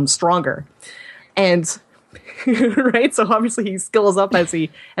and becomes stronger. And right, so obviously he skills up as he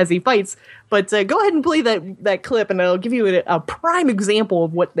fights. But go ahead and play that clip, and I'll give you a prime example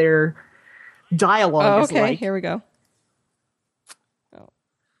of what their dialogue is like. Okay, here we go. Oh,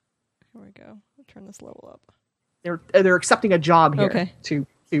 here we go. I'll turn this level up. They're accepting a job here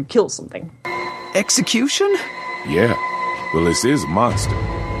to kill something. Execution? Yeah. Well, this is a monster.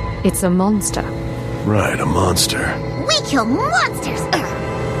 It's a monster. Right, a monster. We kill monsters.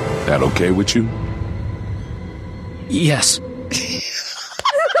 That okay with you? Yes.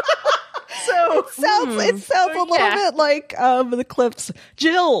 So it sounds a little bit like the clips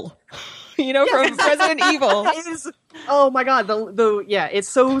Jill, from Resident Evil. Oh my god, it's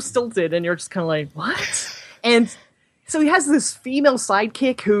so stilted, and you're just kind of like, what? And so he has this female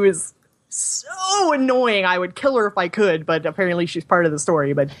sidekick who is so annoying. I would kill her if I could, but apparently she's part of the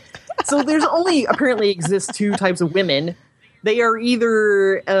story. But so there's only apparently exists two types of women. They are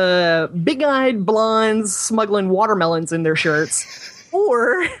either big-eyed blondes smuggling watermelons in their shirts,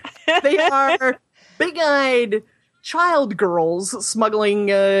 or they are big-eyed child girls smuggling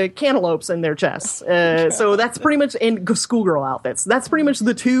cantaloupes in their chests. So that's pretty much in schoolgirl outfits. That's pretty much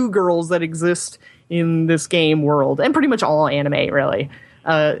the two girls that exist in this game world, and pretty much all anime, really.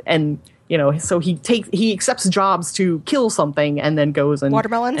 And so he accepts jobs to kill something, and then goes and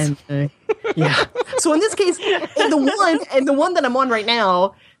watermelons. And, yeah. So in this case, the one that I'm on right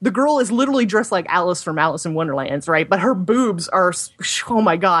now, the girl is literally dressed like Alice from Alice in Wonderland, right? But her boobs are, oh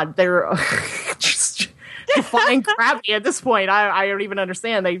my god, they're just defying gravity at this point. I don't even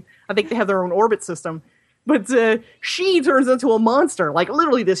understand. I think they have their own orbit system. But she turns into a monster, like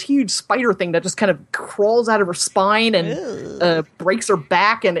literally this huge spider thing that just kind of crawls out of her spine and breaks her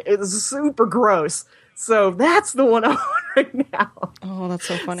back, and it's super gross. So that's the one I'm on right now. Oh, that's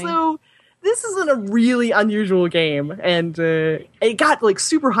so funny. So this is a really unusual game, and it got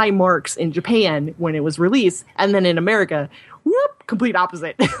super high marks in Japan when it was released, and then in America, whoop, complete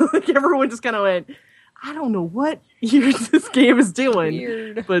opposite. Everyone just kind of went, I don't know what this game is doing.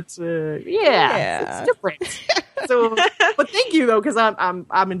 Weird. But it's different. So, but thank you though, because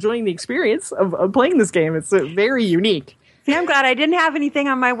I'm enjoying the experience of playing this game. It's very unique. See, I'm glad I didn't have anything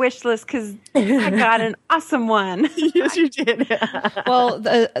on my wish list because I got an awesome one. Yes, you did. Well,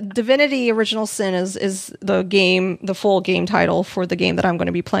 the Divinity Original Sin is the full game title for the game that I'm going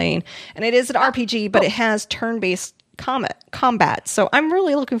to be playing, and it is an RPG, but it has turn-based combat. So I'm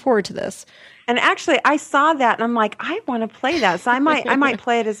really looking forward to this. And actually, I saw that, and I'm like, I want to play that, so I might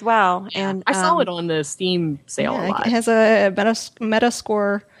play it as well. And I saw it on the Steam sale a lot. It has a meta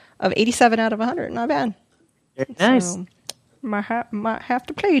score of 87 out of 100. Not bad. Nice. So, might have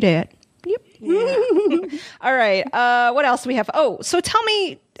to play that. Yep. Yeah. All right. What else do we have? Oh, so tell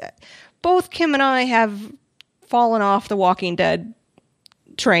me, both Kim and I have fallen off the Walking Dead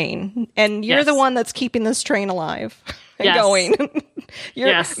train, and you're the one that's keeping this train alive and going.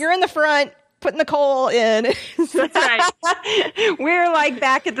 You're in the front, putting the coal in. That's right. We're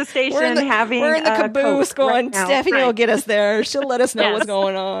back at the station we're in the caboose going, right Stephanie will get us there. She'll let us know what's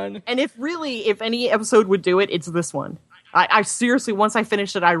going on. And if any episode would do it, it's this one. I seriously, once I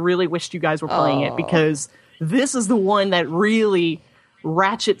finished it, I really wished you guys were playing it, because this is the one that really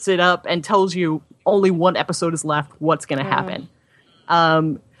ratchets it up and tells you only one episode is left, what's going to happen.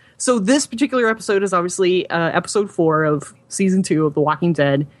 So this particular episode is obviously episode 4 of season 2 of The Walking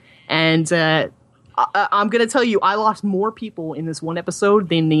Dead. And I'm going to tell you, I lost more people in this one episode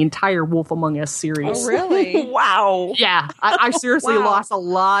than the entire Wolf Among Us series. Oh, really? Wow. Yeah, I seriously lost a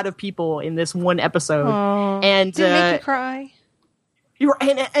lot of people in this one episode. And did it make you cry?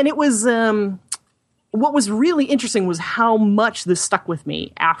 And it was what was really interesting was how much this stuck with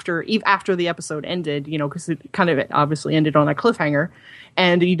me after the episode ended. You know, because it kind of obviously ended on a cliffhanger,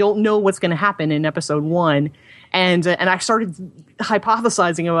 and you don't know what's going to happen in episode 1. And I started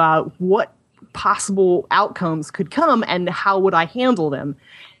hypothesizing about what possible outcomes could come and how would I handle them.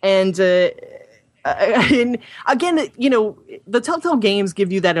 And again, you know, the Telltale games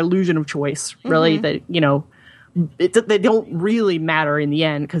give you that illusion of choice, really, that, you know, they don't really matter in the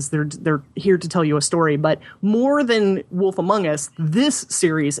end because they're here to tell you a story. But more than Wolf Among Us, this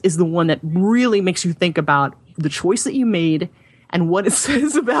series is the one that really makes you think about the choice that you made and what it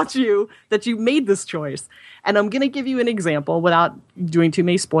says about you that you made this choice. And I'm going to give you an example without doing too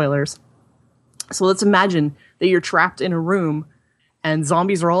many spoilers. So let's imagine that you're trapped in a room and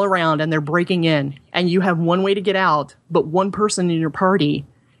zombies are all around and they're breaking in and you have one way to get out, but one person in your party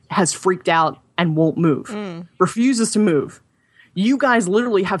has freaked out and won't move, refuses to move. You guys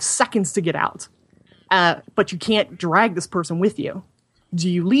literally have seconds to get out, but you can't drag this person with you. Do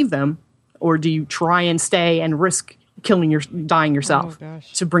you leave them or do you try and stay and risk dying yourself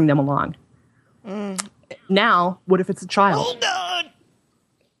to bring them along? Now, what if it's a child? Oh, God.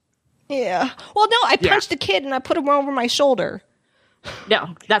 Yeah. Well, no, I punched a kid and I put him over my shoulder.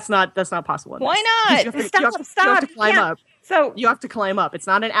 No, that's not possible. Why not? You have to climb up. So you have to climb up. It's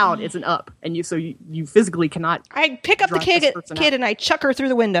not an out; it's an up, and you physically cannot. I pick up the kid and I chuck her through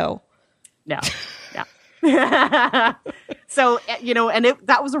the window. No. So you know, and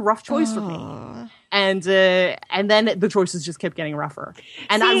that was a rough choice for me. And then the choices just kept getting rougher.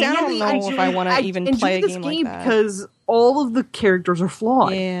 And I don't know if I want to even play a game like that because all of the characters are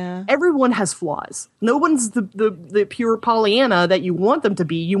flawed. Yeah, everyone has flaws. No one's the pure Pollyanna that you want them to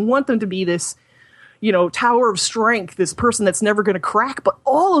be. You want them to be this, you know, tower of strength, this person that's never going to crack. But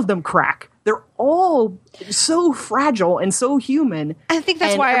all of them crack. They're all so fragile and so human. I think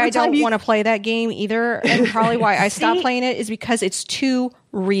that's why I don't want to play that game either, and probably why I stopped playing it is because it's too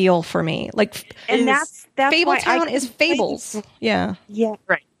real for me. Like, and that's Fabletown is Fables. Yeah,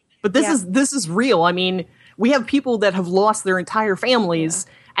 right. But this is real. I mean, we have people that have lost their entire families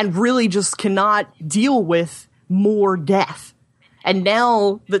and really just cannot deal with more death. And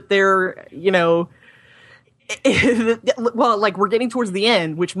now that they're, you know. Well, like we're getting towards the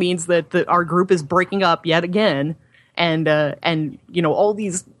end, which means that our group is breaking up yet again, and you know all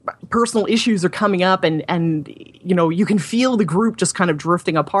these personal issues are coming up, and you know you can feel the group just kind of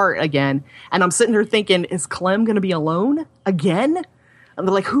drifting apart again. And I'm sitting there thinking, is Clem going to be alone again? And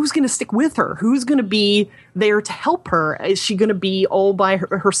they're like, who's going to stick with her? Who's going to be there to help her? Is she going to be all by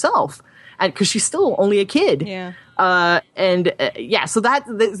herself? And because she's still only a kid. Yeah. So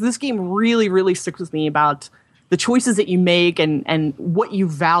this game really, really sticks with me about the choices that you make and what you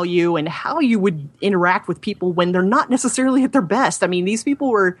value and how you would interact with people when they're not necessarily at their best. I mean, these people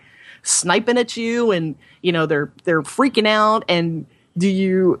were sniping at you and, you know, they're freaking out. And do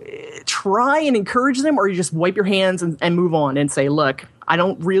you try and encourage them or you just wipe your hands and move on and say, look, I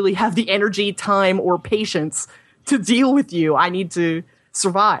don't really have the energy, time, or patience to deal with you. I need to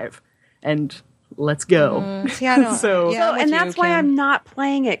survive. And let's go. And that's why I'm not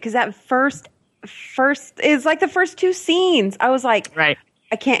playing it, because that first is like the first 2 scenes. I was like, right,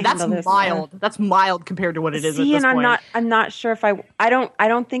 I can't handle this. That's mild. That's mild compared to what it is at this and point. I'm not sure if I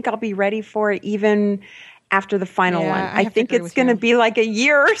don't think I'll be ready for it even after the final one. I think it's going to be like a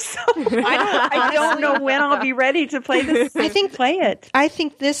year or so. I don't know when I'll be ready to play this. Play it. I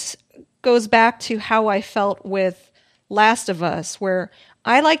think this goes back to how I felt with Last of Us, where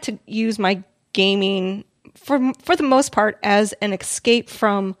I like to use my gaming for the most part as an escape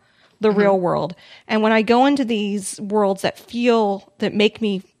from the real world. And when I go into these worlds that make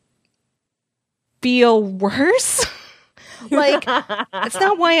me feel worse, like it's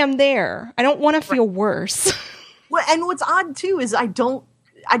not why I'm there. I don't want to feel worse. Well, and what's odd too is I don't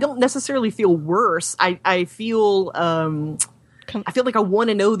necessarily feel worse. I feel like I want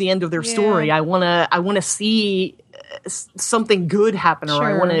to know the end of their story. I want to see something good happen, or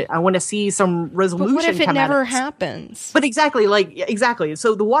I want to see some resolution. But what if it never happens? But exactly.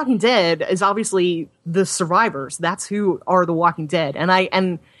 So The Walking Dead is obviously the survivors. That's who are The Walking Dead,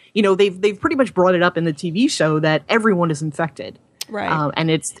 and you know they've pretty much brought it up in the TV show that everyone is infected, right? And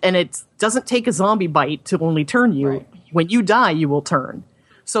it doesn't take a zombie bite to only turn you. Right. When you die, you will turn.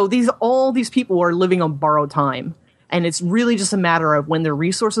 So all these people are living on borrowed time, and it's really just a matter of when their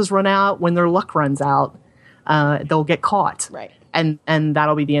resources run out, when their luck runs out. They'll get caught, right? And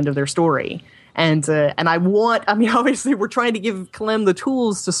that'll be the end of their story. And I want, I mean, obviously we're trying to give Clem the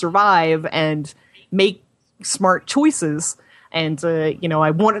tools to survive and make smart choices. And,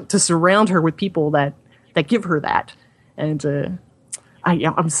 I want to surround her with people that give her that. And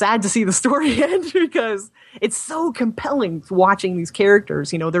I'm sad to see the story end because it's so compelling watching these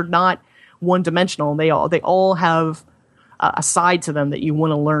characters. They're not one dimensional. They all have a side to them that you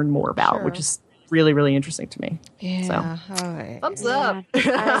want to learn more about, which is really, really interesting to me. Yeah. So, all right. thumbs up.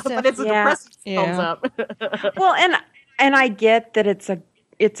 But it's a depressive thumbs up. Well, and I get that it's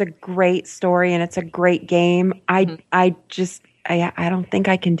a great story and it's a great game. I don't think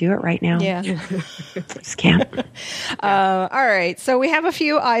I can do it right now. Yeah. Just can't. All right. So we have a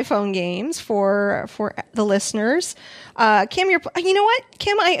few iPhone games for the listeners. Kim, you know what?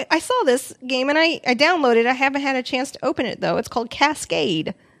 Kim, I saw this game and I downloaded it. I haven't had a chance to open it though. It's called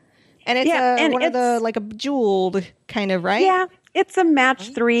Cascade. And it's one of the, like a Bejeweled kind of, right? Yeah. It's a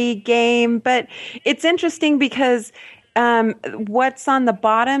match 3 game, but it's interesting because what's on the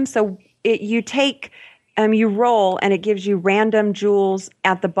bottom, so you take you roll and it gives you random jewels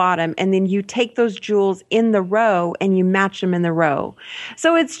at the bottom, and then you take those jewels in the row and you match them in the row.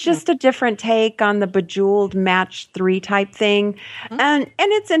 So it's just a different take on the Bejeweled match 3 type thing. And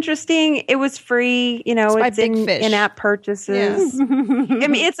it's interesting. It was free, it's in-app purchases. Yeah. I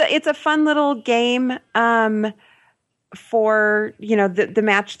mean, it's a fun little game for, the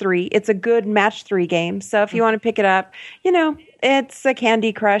match 3. It's a good match 3 game. So if you want to pick it up, it's a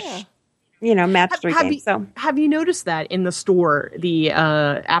Candy Crush match 3 game. So have you noticed that in the store, the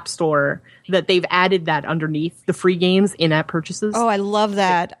App Store, that they've added that underneath the free games in-app purchases? Oh, I love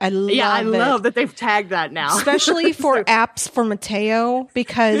that. I love that they've tagged that now. Especially for apps for Mateo,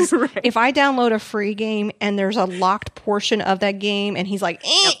 because if I download a free game and there's a locked portion of that game and he's like,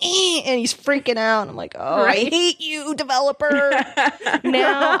 and he's freaking out, I'm like, I hate you, developer.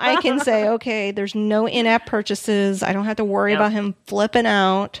 Now I can say, okay, there's no in-app purchases. I don't have to worry about him flipping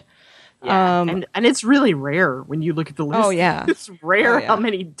out. Yeah, and it's really rare when you look at the list. Oh, yeah. It's rare how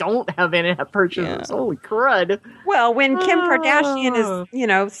many don't have in-app purchases. Yeah. Holy crud. Well, when Kim Kardashian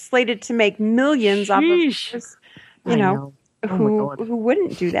is, slated to make millions off of this, who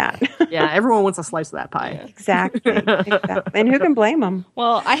wouldn't do that? Yeah, everyone wants a slice of that pie. Yeah. Exactly. And who can blame them?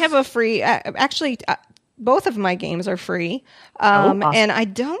 Well, I have a free, actually, both of my games are free. Awesome. And I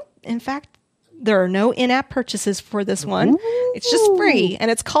don't, in fact, there are no in-app purchases for this one. Ooh. It's just free,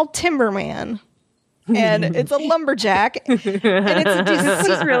 and it's called Timberman. And it's a lumberjack. And this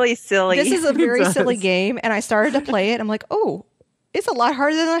is really silly. This is a very silly game, and I started to play it. I'm like, oh, it's a lot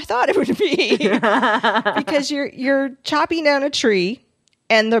harder than I thought it would be. Because you're chopping down a tree,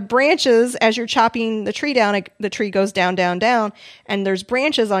 and the branches, as you're chopping the tree down, the tree goes down, down, down, and there's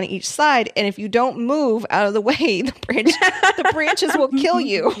branches on each side. And if you don't move out of the way, the branches will kill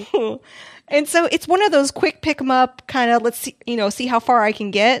you. And so it's one of those quick pick 'em up kind of, let's see, see how far I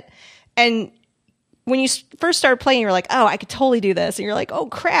can get. And when you first start playing, you're like, oh, I could totally do this. And you're like, oh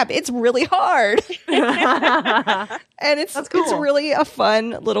crap, it's really hard. And it's really a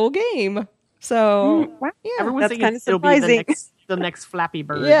fun little game. So yeah, everyone's that's kind of surprising. The next Flappy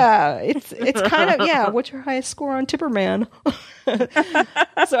Bird. Yeah, it's kind of, what's your highest score on Timberman?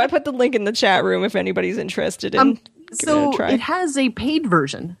 So I put the link in the chat room if anybody's interested in so it has a paid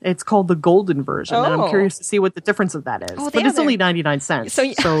version. It's called the Golden version. And I'm curious to see what the difference of that is. But it's only 99 cents. So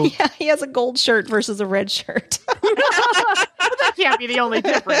yeah, he has a gold shirt versus a red shirt. That can't be the only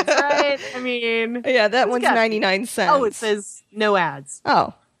difference, right? I mean... Yeah, that one's 99 cents. Oh, it says no ads.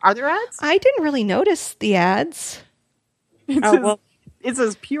 Oh. Are there ads? I didn't really notice the ads. It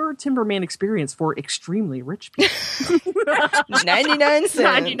says pure Timberman experience for extremely rich people. 99 cents.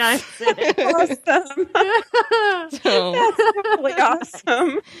 99 cents. Awesome. That's really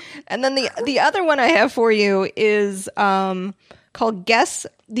awesome. And then the other one I have for you is called Guess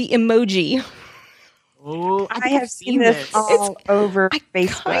the Emoji. Oh, I have seen this all over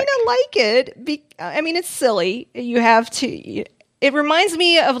Facebook. I kind of like it. I mean, it's silly. You have to. It reminds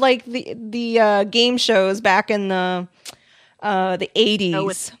me of like the game shows back in the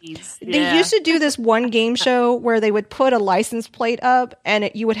 80s. They used to do this one game show where they would put a license plate up and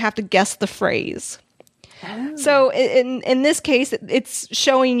you would have to guess the phrase. Oh. So in this case, it's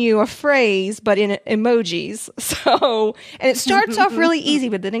showing you a phrase, but in emojis. So, and it starts off really easy,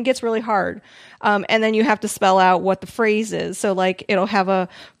 but then it gets really hard. And then you have to spell out what the phrase is. So like it'll have a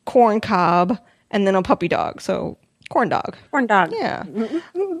corn cob and then a puppy dog. So corn dog. Corn dog. Yeah.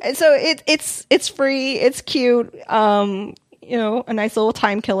 And so it's free. It's cute. A nice little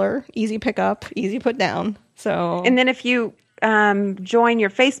time killer, easy pick up, easy put down. So, and then if you join your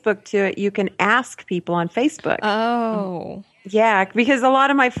Facebook to it, you can ask people on Facebook. Oh, Yeah, because a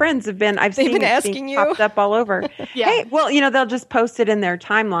lot of my friends have been, I've seen been it asking being you? popped up all over. Yeah. Hey, well, they'll just post it in their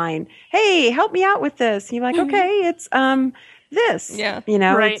timeline. Hey, help me out with this. And you're like, okay, it's this. Yeah.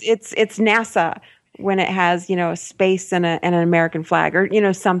 Right. It's NASA when it has, a space and an American flag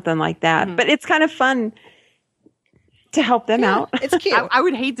or, something like that. But it's kind of fun to help them out. It's cute. I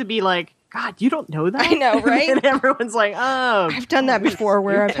would hate to be like, God, you don't know that? I know, right? And everyone's like, oh. I've done that before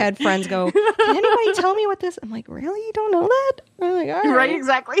where I've had friends go, can anybody tell me what this? I'm like, really? You don't know that? I'm like, all right. Right,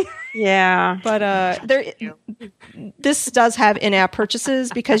 exactly. Yeah. But this does have in-app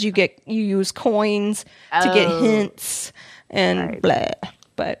purchases because you use coins to get hints and blah.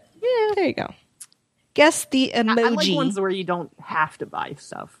 But yeah, there you go. Guess the emoji. I like ones where you don't have to buy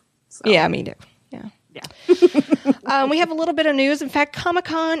stuff. So. Yeah, me too. Yeah. Yeah. We have a little bit of news. In fact,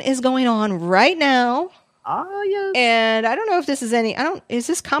 Comic-Con is going on right now. Oh, yes. And I don't know if this is is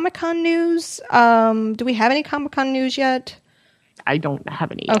this Comic-Con news? Do we have any Comic-Con news yet? I don't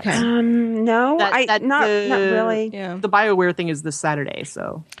have any yet. Okay. No, not really. Yeah. The BioWare thing is this Saturday,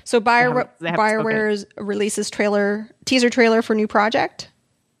 so. So they haven't BioWare releases teaser trailer for new project.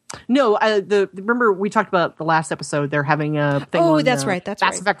 No, remember we talked about the last episode. They're having a thing. Oh, on, that's right. That's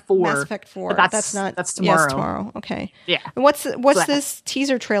Mass right. Effect 4. Mass Effect 4. But That's tomorrow. Yes, tomorrow. Okay. Yeah. And what's this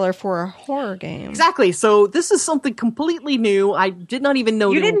teaser trailer for a horror game? Exactly. So this is something completely new. I did not even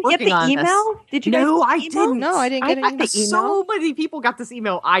know You they were didn't get working the on email? this. Did you guys No, get the I email? didn't. No, I didn't get I got it. the email. So many people got this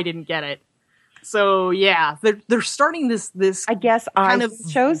email. I didn't get it. So yeah, they're starting this. I guess kind I've of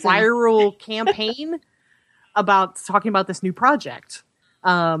chosen. viral campaign about talking about this new project.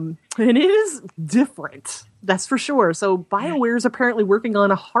 And it is different, that's for sure. So BioWare is apparently working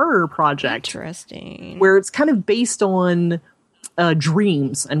on a horror project. Interesting. Where it's kind of based on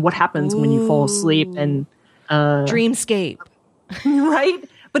dreams and what happens when you fall asleep and Dreamscape. right.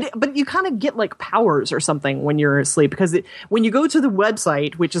 But you kind of get like powers or something when you're asleep because when you go to the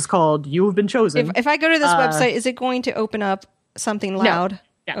website, which is called You Have Been Chosen. If I go to this website, is it going to open up something loud?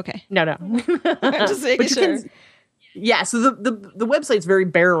 No. Okay. No. I'm just making sure. Yeah, so the website's very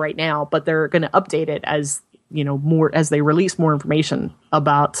bare right now, but they're going to update it as more as they release more information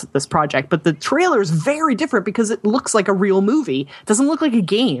about this project. But the trailer is very different because it looks like a real movie. It doesn't look like a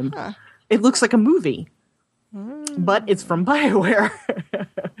game. Huh. It looks like a movie, but it's from BioWare.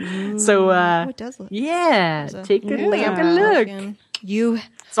 So it does look. Yeah, take a look.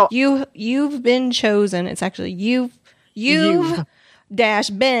 You've been chosen. It's actually you've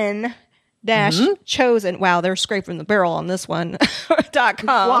been chosen. Wow, they're scraping the barrel on this one. .com.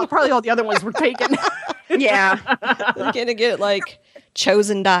 Well, probably all the other ones were taken. Yeah. They're going to get like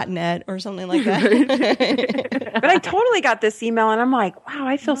chosen.net or something like that. But I totally got this email and I'm like, wow,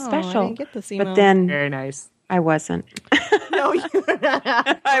 I feel special. I didn't get this email. But then very nice. I wasn't. No,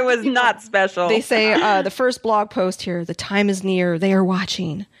 I was not special. They say the first blog post here, the time is near. They are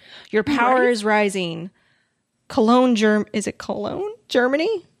watching. Your power is rising. Is it Cologne,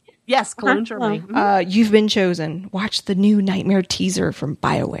 Germany? Yes, Cologne, Germany. You've been chosen. Watch the new Nightmare teaser from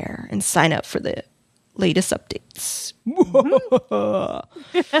BioWare and sign up for the latest updates.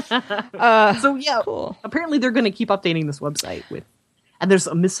 So yeah, cool. Apparently they're going to keep updating this website and there's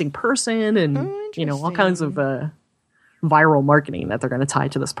a missing person and all kinds of viral marketing that they're going to tie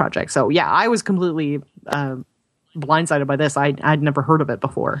to this project. So yeah, I was completely blindsided by this. I'd never heard of it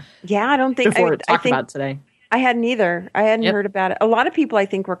before. Yeah, I don't think before I talked think about it today. I hadn't either. I hadn't heard about it. A lot of people, I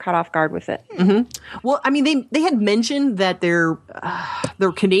think, were caught off guard with it. Mm-hmm. Well, I mean, they had mentioned that their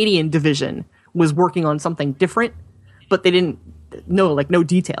Canadian division was working on something different, but they didn't know no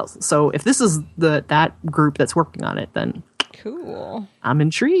details. So if this is that group that's working on it, then cool. I'm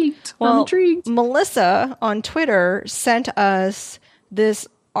intrigued. Well, Melissa on Twitter sent us this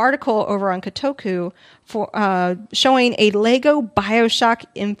article over on Kotaku for showing a Lego BioShock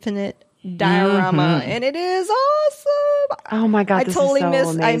Infinite diorama, and it is awesome. Oh my god, I totally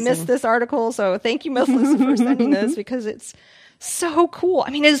missed this article, so thank you, Melissa, for sending this because it's so cool.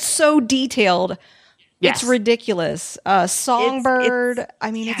 I mean, it's so detailed. Yes. It's ridiculous. Songbird. It's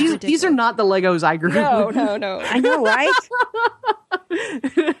ridiculous. These are not the Legos I grew up with. No. I know, right?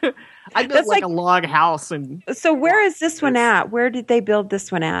 I built like a log house. And so where is this one at? Where did they build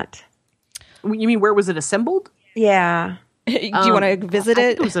this one at? You mean where was it assembled? Yeah. Do you want to visit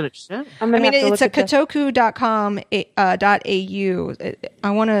it? Was it a ship? It's a kotaku.com .au.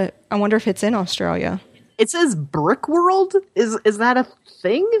 I wonder if it's in Australia. It says Brick World. Is that a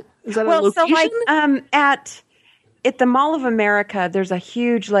thing? Is that a location? So like at the Mall of America, there's a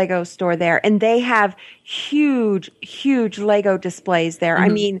huge Lego store there, and they have huge Lego displays there. Mm-hmm. I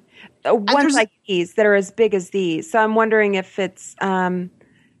mean, ones like these that are as big as these. So I'm wondering if it's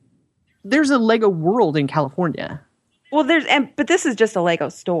there's a Lego World in California. Well, but this is just a Lego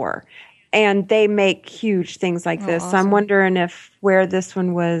store, and they make huge things like this. Awesome. So I'm wondering where this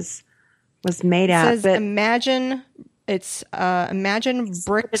one was made at. It says Imagine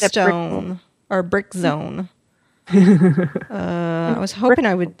Brickstone or Brick Zone. I was hoping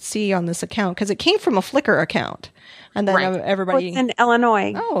I would see on this account because it came from a Flickr account, and then everybody it's in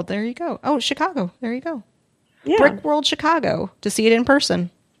Illinois. Oh, there you go. Oh, Chicago. There you go. Yeah. Brick World Chicago to see it in person.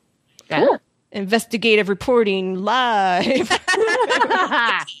 Yeah. Cool. Investigative reporting live.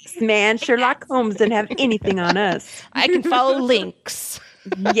 Man, Sherlock Holmes didn't have anything on us. I can follow links.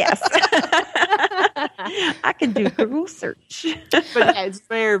 Yes. I can do Google search. But yeah, it's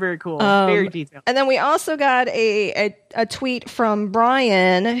very, very cool. Very detailed. And then we also got a tweet from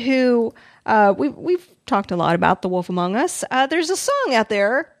Brian who we've talked a lot about The Wolf Among Us. There's a song out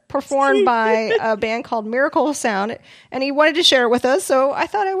there performed by a band called Miracle of Sound, and he wanted to share it with us, so I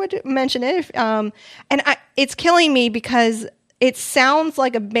thought I would mention it. It's killing me because it sounds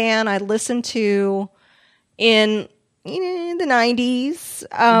like a band I listened to in the 90s,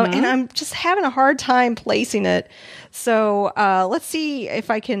 and I'm just having a hard time placing it. So let's see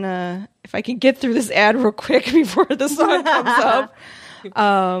if I can get through this ad real quick before the song comes up.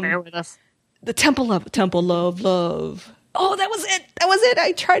 Bear with us. The Temple of Love. Oh, that was it.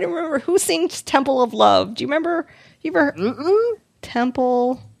 I try to remember who sings Temple of Love. Do you remember? You ever heard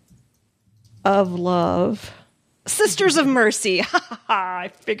Temple of Love? Sisters of Mercy. I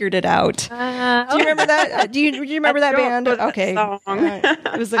figured it out. Do you remember that? Do you remember that band? Okay.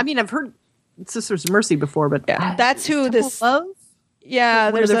 It was I've heard Sisters of Mercy before, but that's who Temple this. Of Love?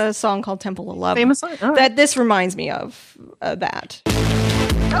 Yeah, there's a song called Temple of Love. Famous song. Oh. That this reminds me of that.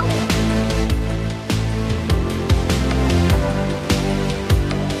 Oh.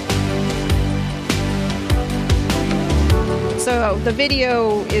 So the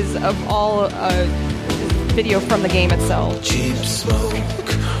video is of all video from the game itself. Cheap smoke,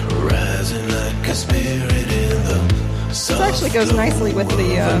 rising like a spirit in the this actually goes nicely with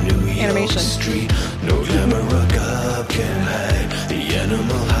the animation. No camera cop can hide the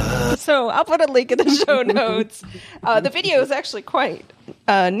animal. So I'll put a link in the show notes. The video is actually quite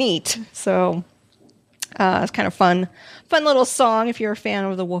neat. So it's kind of fun little song if you're a fan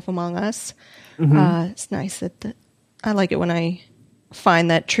of The Wolf Among Us. Mm-hmm. It's nice that I like it when I find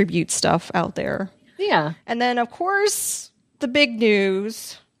that tribute stuff out there. Yeah. And then, of course, the big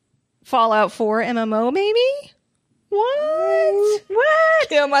news. Fallout 4 MMO, maybe? What?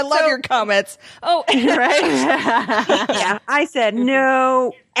 Kim, I love your comments. Oh, right? Yeah, I said,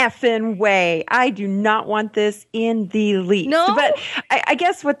 no effing way. I do not want this in the least. No? But I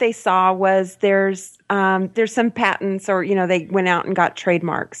guess what they saw was there's some patents or, they went out and got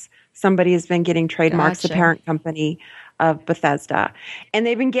trademarks. Somebody has been getting trademarks, the parent company of Bethesda, and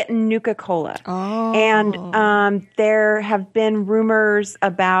they've been getting Nuka-Cola. Oh. And there have been rumors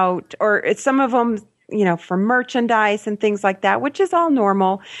about, or some of them, for merchandise and things like that, which is all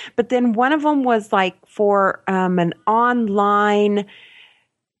normal. But then one of them was like for an online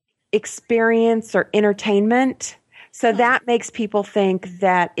experience or entertainment. So that makes people think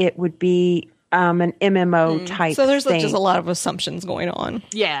that it would be an MMO type So there's thing. just a lot of assumptions going on.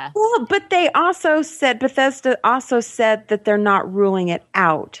 Yeah. Well, but Bethesda also said that they're not ruling it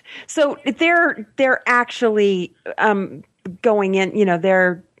out. So they're actually going in,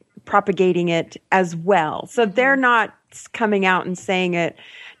 they're propagating it as well. So they're not coming out and saying it,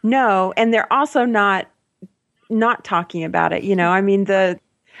 no, and they're also not talking about it. I mean,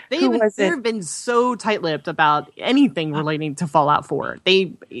 They've been so tight-lipped about anything relating to Fallout 4.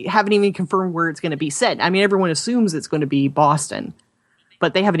 They haven't even confirmed where it's going to be set. I mean, everyone assumes it's going to be Boston,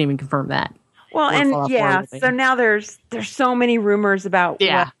 but they haven't even confirmed that. Well, and so now there's so many rumors about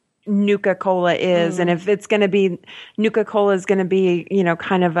what Nuka-Cola is, and if it's going to be Nuka-Cola is going to be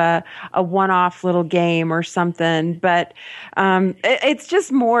kind of a one-off little game or something, but it's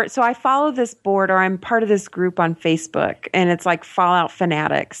just more. So I follow this board, or I'm part of this group on Facebook, and it's like Fallout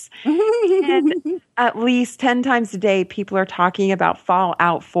Fanatics, and at least 10 times a day people are talking about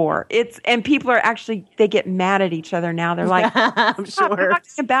Fallout 4. And people are actually, they get mad at each other now. They're like, I'm stop talking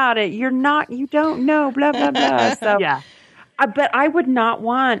about it, you don't know, blah blah blah. So yeah. But I would not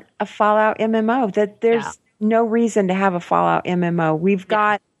want a Fallout MMO. That there's no reason to have a Fallout MMO. We've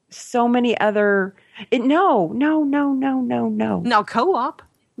got so many other. No. Now co-op,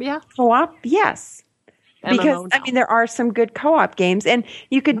 co-op, yes. Because there are some good co-op games, and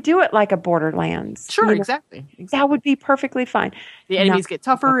you could do it like a Borderlands. Sure, exactly. That would be perfectly fine. The enemies get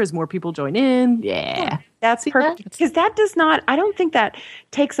tougher as more people join in. Yeah, that's perfect. Because that does not. I don't think that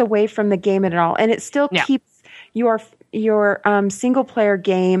takes away from the game at all, and it still keeps your single player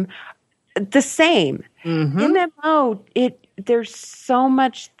game the same. MMO, there's so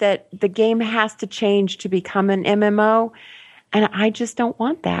much that the game has to change to become an MMO, and I just don't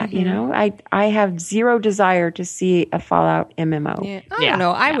want that. You know, I have zero desire to see a Fallout MMO. Yeah, I don't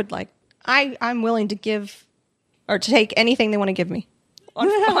know. I would like. I'm willing to give or to take anything they want to give me on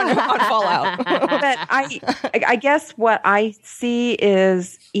Fallout. But I guess what I see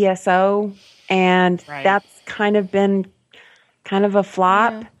is ESO, and that's kind of been kind of a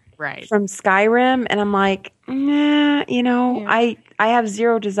flop. Right. From Skyrim, and I'm like, nah, you know, I have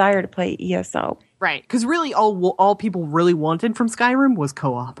zero desire to play ESO. Right, because really all people really wanted from Skyrim was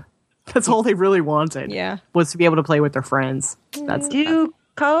co-op. That's all they really wanted. Yeah. Was to be able to play with their friends. That's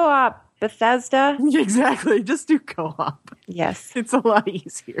Co-op, Bethesda. Exactly, just do co-op. Yes. It's a lot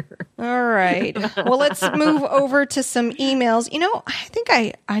easier. All right. Well, let's move over to some emails. You know, I think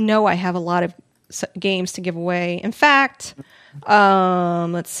I know I have a lot of games to give away. In fact,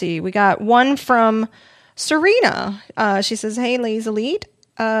 let's see. We got one from Serena. She says, "Hey, Lays Elite,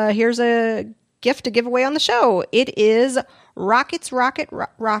 here's a gift to give away on the show. It is Rockets.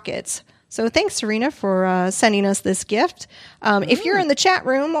 So thanks, Serena, for sending us this gift. If you're in the chat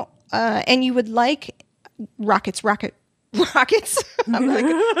room and you would like Rockets. I'm like,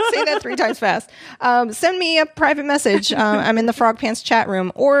 say that 3 times fast. Send me a private message. I'm in the Frog Pants chat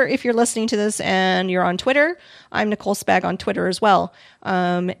room. Or if you're listening to this and you're on Twitter, I'm Nicole Spag on Twitter as well.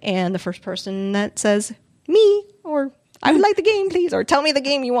 And the first person that says me or I would like the game, please, or tell me the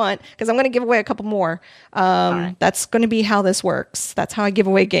game you want, because I'm going to give away a couple more. That's going to be how this works. That's how I give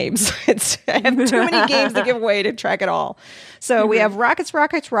away games. I have too many games to give away to track it all. So we have Rockets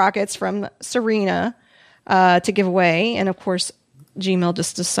from Serena to give away. And of course, Gmail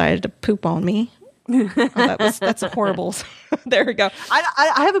just decided to poop on me. That's horrible. There we go.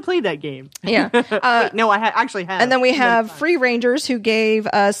 I haven't played that game. Yeah. No, I actually have. And then we have Free Rangers, who gave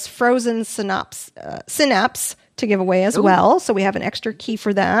us Frozen Synapse to give away as well. So we have an extra key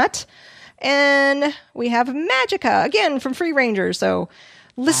for that. And we have Magica, again, from Free Rangers. So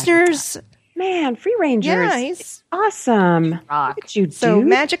listeners... Man, Free Rangers. Yeah, he's awesome. Look at you, dude. So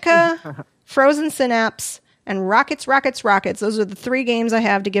Magica, Frozen Synapse, and Rockets. Those are the 3 games I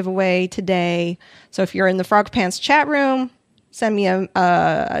have to give away today. So if you're in the Frog Pants chat room, send me a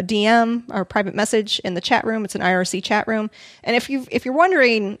DM or a private message in the chat room. It's an IRC chat room. And if you're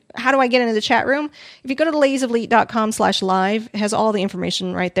wondering, how do I get into the chat room? If you go to lazyofleet.com/live, it has all the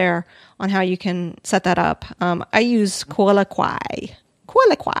information right there on how you can set that up. I use Koala Kwai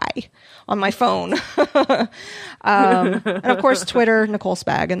on my phone. And of course, Twitter, Nicole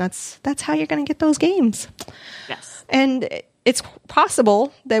Spag. And that's how you're going to get those games. Yes. And it's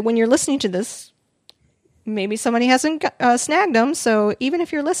possible that when you're listening to this, maybe somebody hasn't snagged them. So even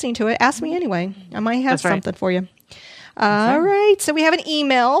if you're listening to it, ask me anyway. I might have something for you. All right. So we have an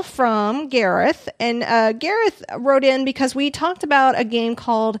email from Gareth. And Gareth wrote in because we talked about a game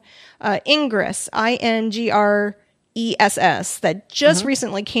called Ingress, INGRESS, that just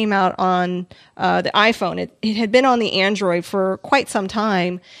recently came out on the iPhone. It had been on the Android for quite some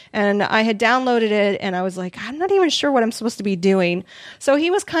time, and I had downloaded it, and I was like, I'm not even sure what I'm supposed to be doing. So he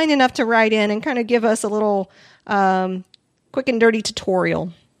was kind enough to write in and kind of give us a little quick and dirty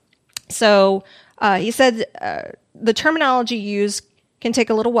tutorial. So he said the terminology used can take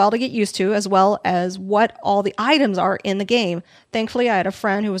a little while to get used to, as well as what all the items are in the game. Thankfully, I had a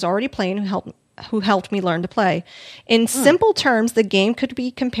friend who was already playing who helped me learn to play. In simple terms, the game could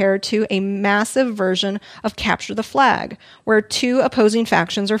be compared to a massive version of Capture the Flag, where 2 opposing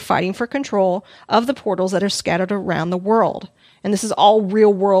factions are fighting for control of the portals that are scattered around the world. And this is all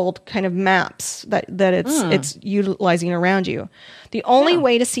real world kind of maps that it's utilizing around you. The only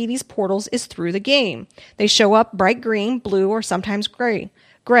way to see these portals is through the game. They show up bright green, blue, or sometimes gray.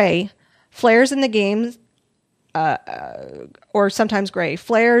 Flares in the games or sometimes gray.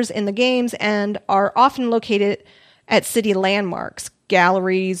 Flares in the games and are often located at city landmarks,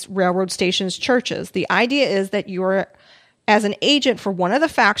 galleries, railroad stations, churches. The idea is that you're, as an agent for one of the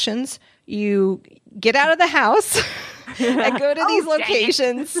factions, you get out of the house and go to these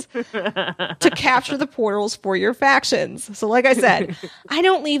locations to capture the portals for your factions. So like I said, I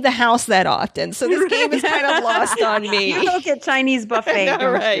don't leave the house that often, so this game is kind of lost on me. You don't get Chinese buffet. I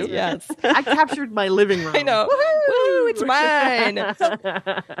know, right, yes. I captured my living room. I know. Woo, it's mine.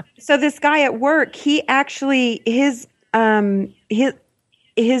 So this guy at work, he actually, his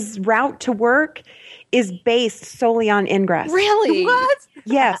route to work is based solely on Ingress. Really? What?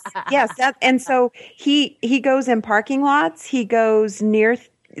 Yes. And so he goes in parking lots. He goes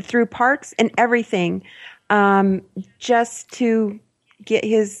through parks and everything, just to get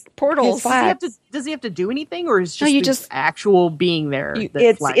his portals. His flags. Does he have to do anything, or is you just actual being there?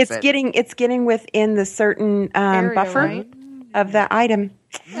 It's getting within the certain Area, buffer right? of that item.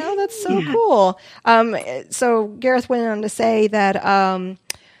 Oh, that's so cool. So Gareth went on to say that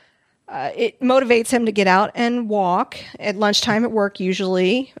it motivates him to get out and walk at lunchtime at work.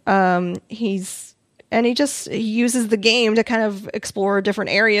 Usually, he uses the game to kind of explore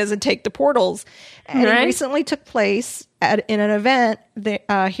different areas and take the portals. And it recently took place in an event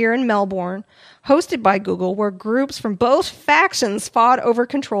here in Melbourne, hosted by Google, where groups from both factions fought over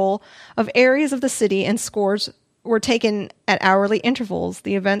control of areas of the city, and scores were taken at hourly intervals.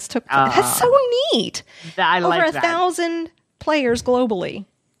 The events took place. That's so neat. I like over that. 1,000 players globally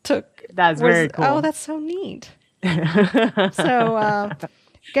took. That's very cool. Oh, that's so neat. So,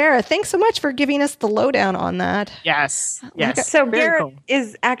 Gareth, thanks so much for giving us the lowdown on that. Yes. So Very Gareth cool.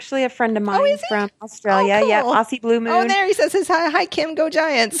 is actually a friend of mine from Australia. Oh, cool. Yeah, Aussie Blue Moon. Oh, there he says his hi, Kim, go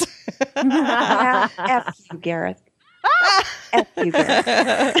Giants. F you, Gareth. F you,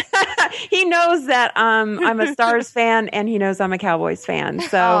 Gareth. He knows that I'm a Stars fan, and he knows I'm a Cowboys fan.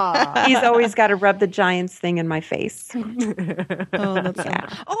 So he's always got to rub the Giants thing in my face. Oh, that's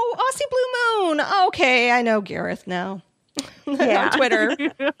Aussie Blue Moon. Okay, I know Gareth now. On Twitter.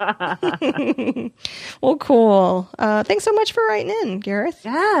 Well, cool. Thanks so much for writing in, Gareth.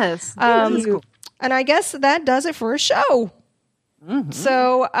 Yes. Cool. And I guess that does it for a show. Mm-hmm.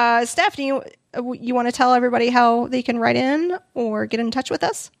 So, Steph, do you want to tell everybody how they can write in or get in touch with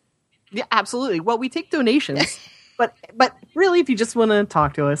us? Yeah, absolutely. Well, we take donations, but really, if you just want to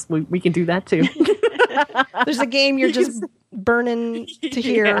talk to us, we can do that too. There's a game you're just burning to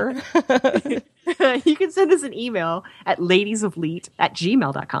hear. You can send us an email at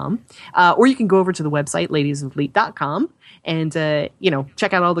ladiesofleet@gmail.com, or you can go over to the website ladiesofleet.com and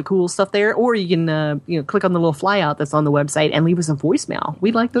check out all the cool stuff there, or you can click on the little flyout that's on the website and leave us a voicemail.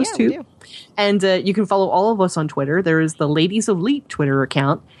 We like those too. We do. And you can follow all of us on Twitter. There is the Ladies of Leet Twitter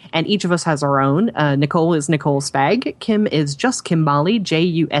account, and each of us has our own. Nicole is Nicole Spag. Kim is just Kimbally,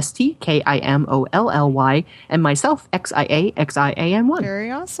 JUSTKIMOLLY, and myself, XIAXIAN1.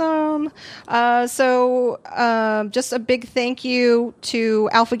 Very awesome. So just a big thank you to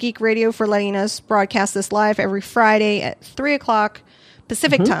Alpha Geek Radio for letting us broadcast this live every Friday at 3 o'clock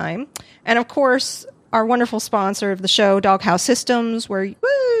Pacific time. And of course, our wonderful sponsor of the show, Doghouse Systems, where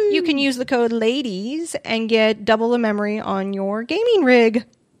you can use the code LADIES and get double the memory on your gaming rig.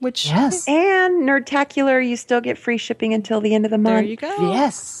 And Nerdtacular, you still get free shipping until the end of the month. There you go.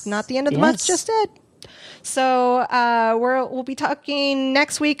 Yes. Not the end of the month, just it. So we'll be talking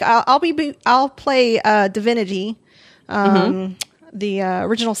next week. I'll play Divinity, the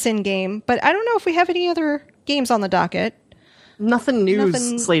original Sin game, but I don't know if we have any other games on the docket.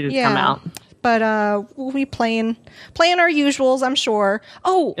 Nothing slated to come out. But we'll be playing our usuals, I'm sure.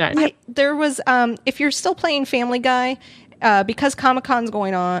 Oh, there was if you're still playing Family Guy, because Comic-Con's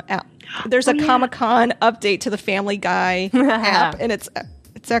going on, there's a Comic-Con update to the Family Guy app, and it's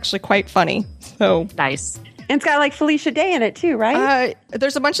actually quite funny. So nice. And it's got like Felicia Day in it too, right?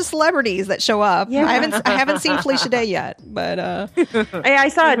 There's a bunch of celebrities that show up. Yeah. I haven't seen Felicia Day yet, but I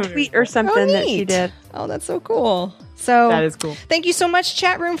saw a tweet or something that she did. Oh, that's so cool. So that is cool. Thank you so much,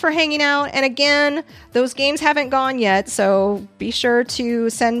 chat room, for hanging out. And again, those games haven't gone yet, so be sure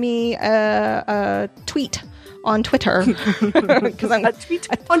to send me a tweet on Twitter, because I'm a tweet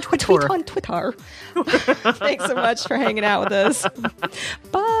on Twitter. Thanks so much for hanging out with us.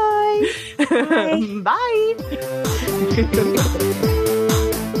 Bye. Bye.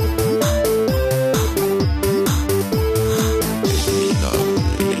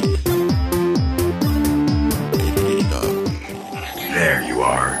 There you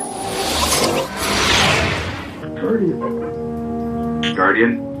are.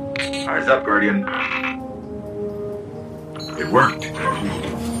 Guardian? Eyes up, Guardian. It worked.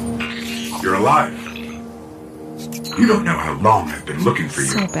 You're alive. You don't know how long I've been looking for you.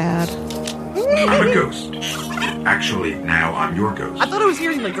 So bad. I'm a ghost. Actually, now I'm your ghost. I thought I was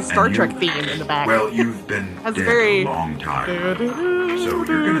hearing like the Star Trek theme in the back. Well, you've been That's dead very... a long time. So you're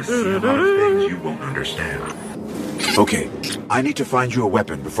gonna see a lot of things you won't understand. Okay, I need to find you a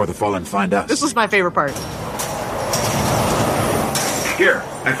weapon before the Fallen find us. This was my favorite part. Here,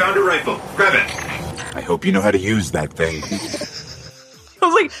 I found a rifle. Grab it. I hope you know how to use that thing. I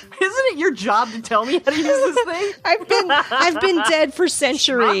was like, isn't it your job to tell me how to use this thing? I've been dead for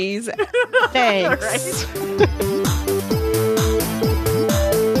centuries. Thanks.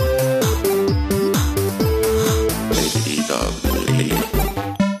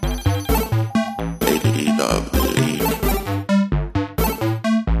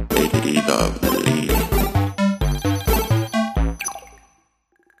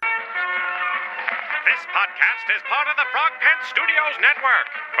 podcast is part of the Frog Pants Studios Network.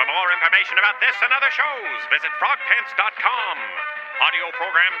 For more information about this and other shows, visit frogpants.com. Audio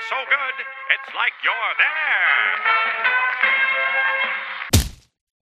program so good, it's like you're there.